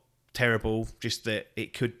 It's not terrible, just that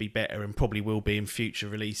it could be better and probably will be in future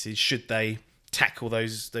releases should they tackle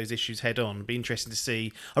those issues head on. It'd be interesting to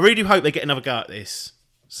see. I really do hope they get another go at this,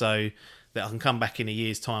 so that I can come back in a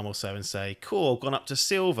year's time or so and say, cool, I've gone up to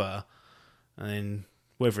silver, and then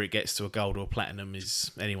whether it gets to a gold or a platinum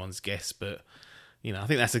is anyone's guess. But I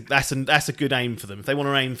think that's a good aim for them. If they want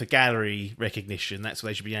to aim for gallery recognition, that's what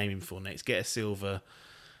they should be aiming for next. Get a silver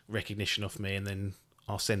recognition off me, and then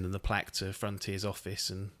I'll send them the plaque to Frontier's office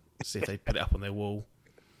and see if they put it up on their wall.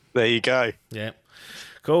 There you go. Yeah.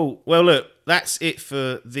 Cool. Well, look, that's it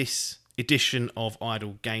for this edition of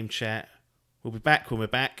Idle Game Chat. We'll be back when we're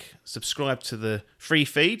back. Subscribe to the free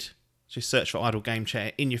feed. Just search for Idle Game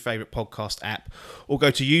Chat in your favourite podcast app, or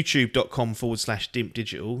go to youtube.com/Dimp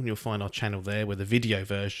Digital, and you'll find our channel there where the video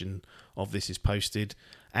version of this is posted.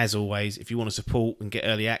 As always, if you want to support and get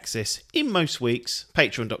early access in most weeks,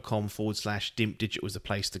 patreon.com/Dimp Digital is the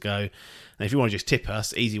place to go. And if you want to just tip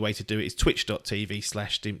us, easy way to do it is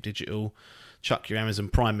twitch.tv/Dimp Digital. Chuck your Amazon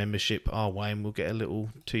Prime membership our way and we'll get a little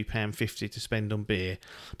 £2.50 to spend on beer.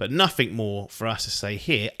 But nothing more for us to say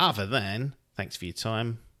here other than thanks for your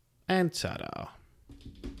time and ta-da.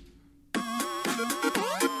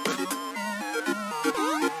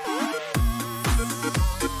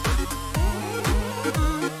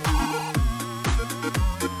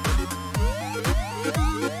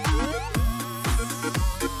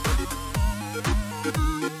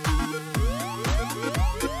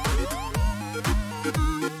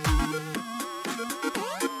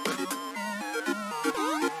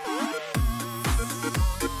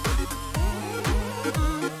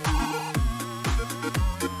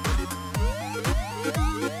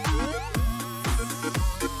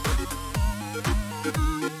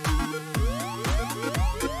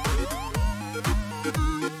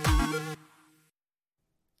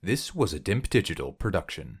 This was a Dimp Digital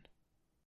production.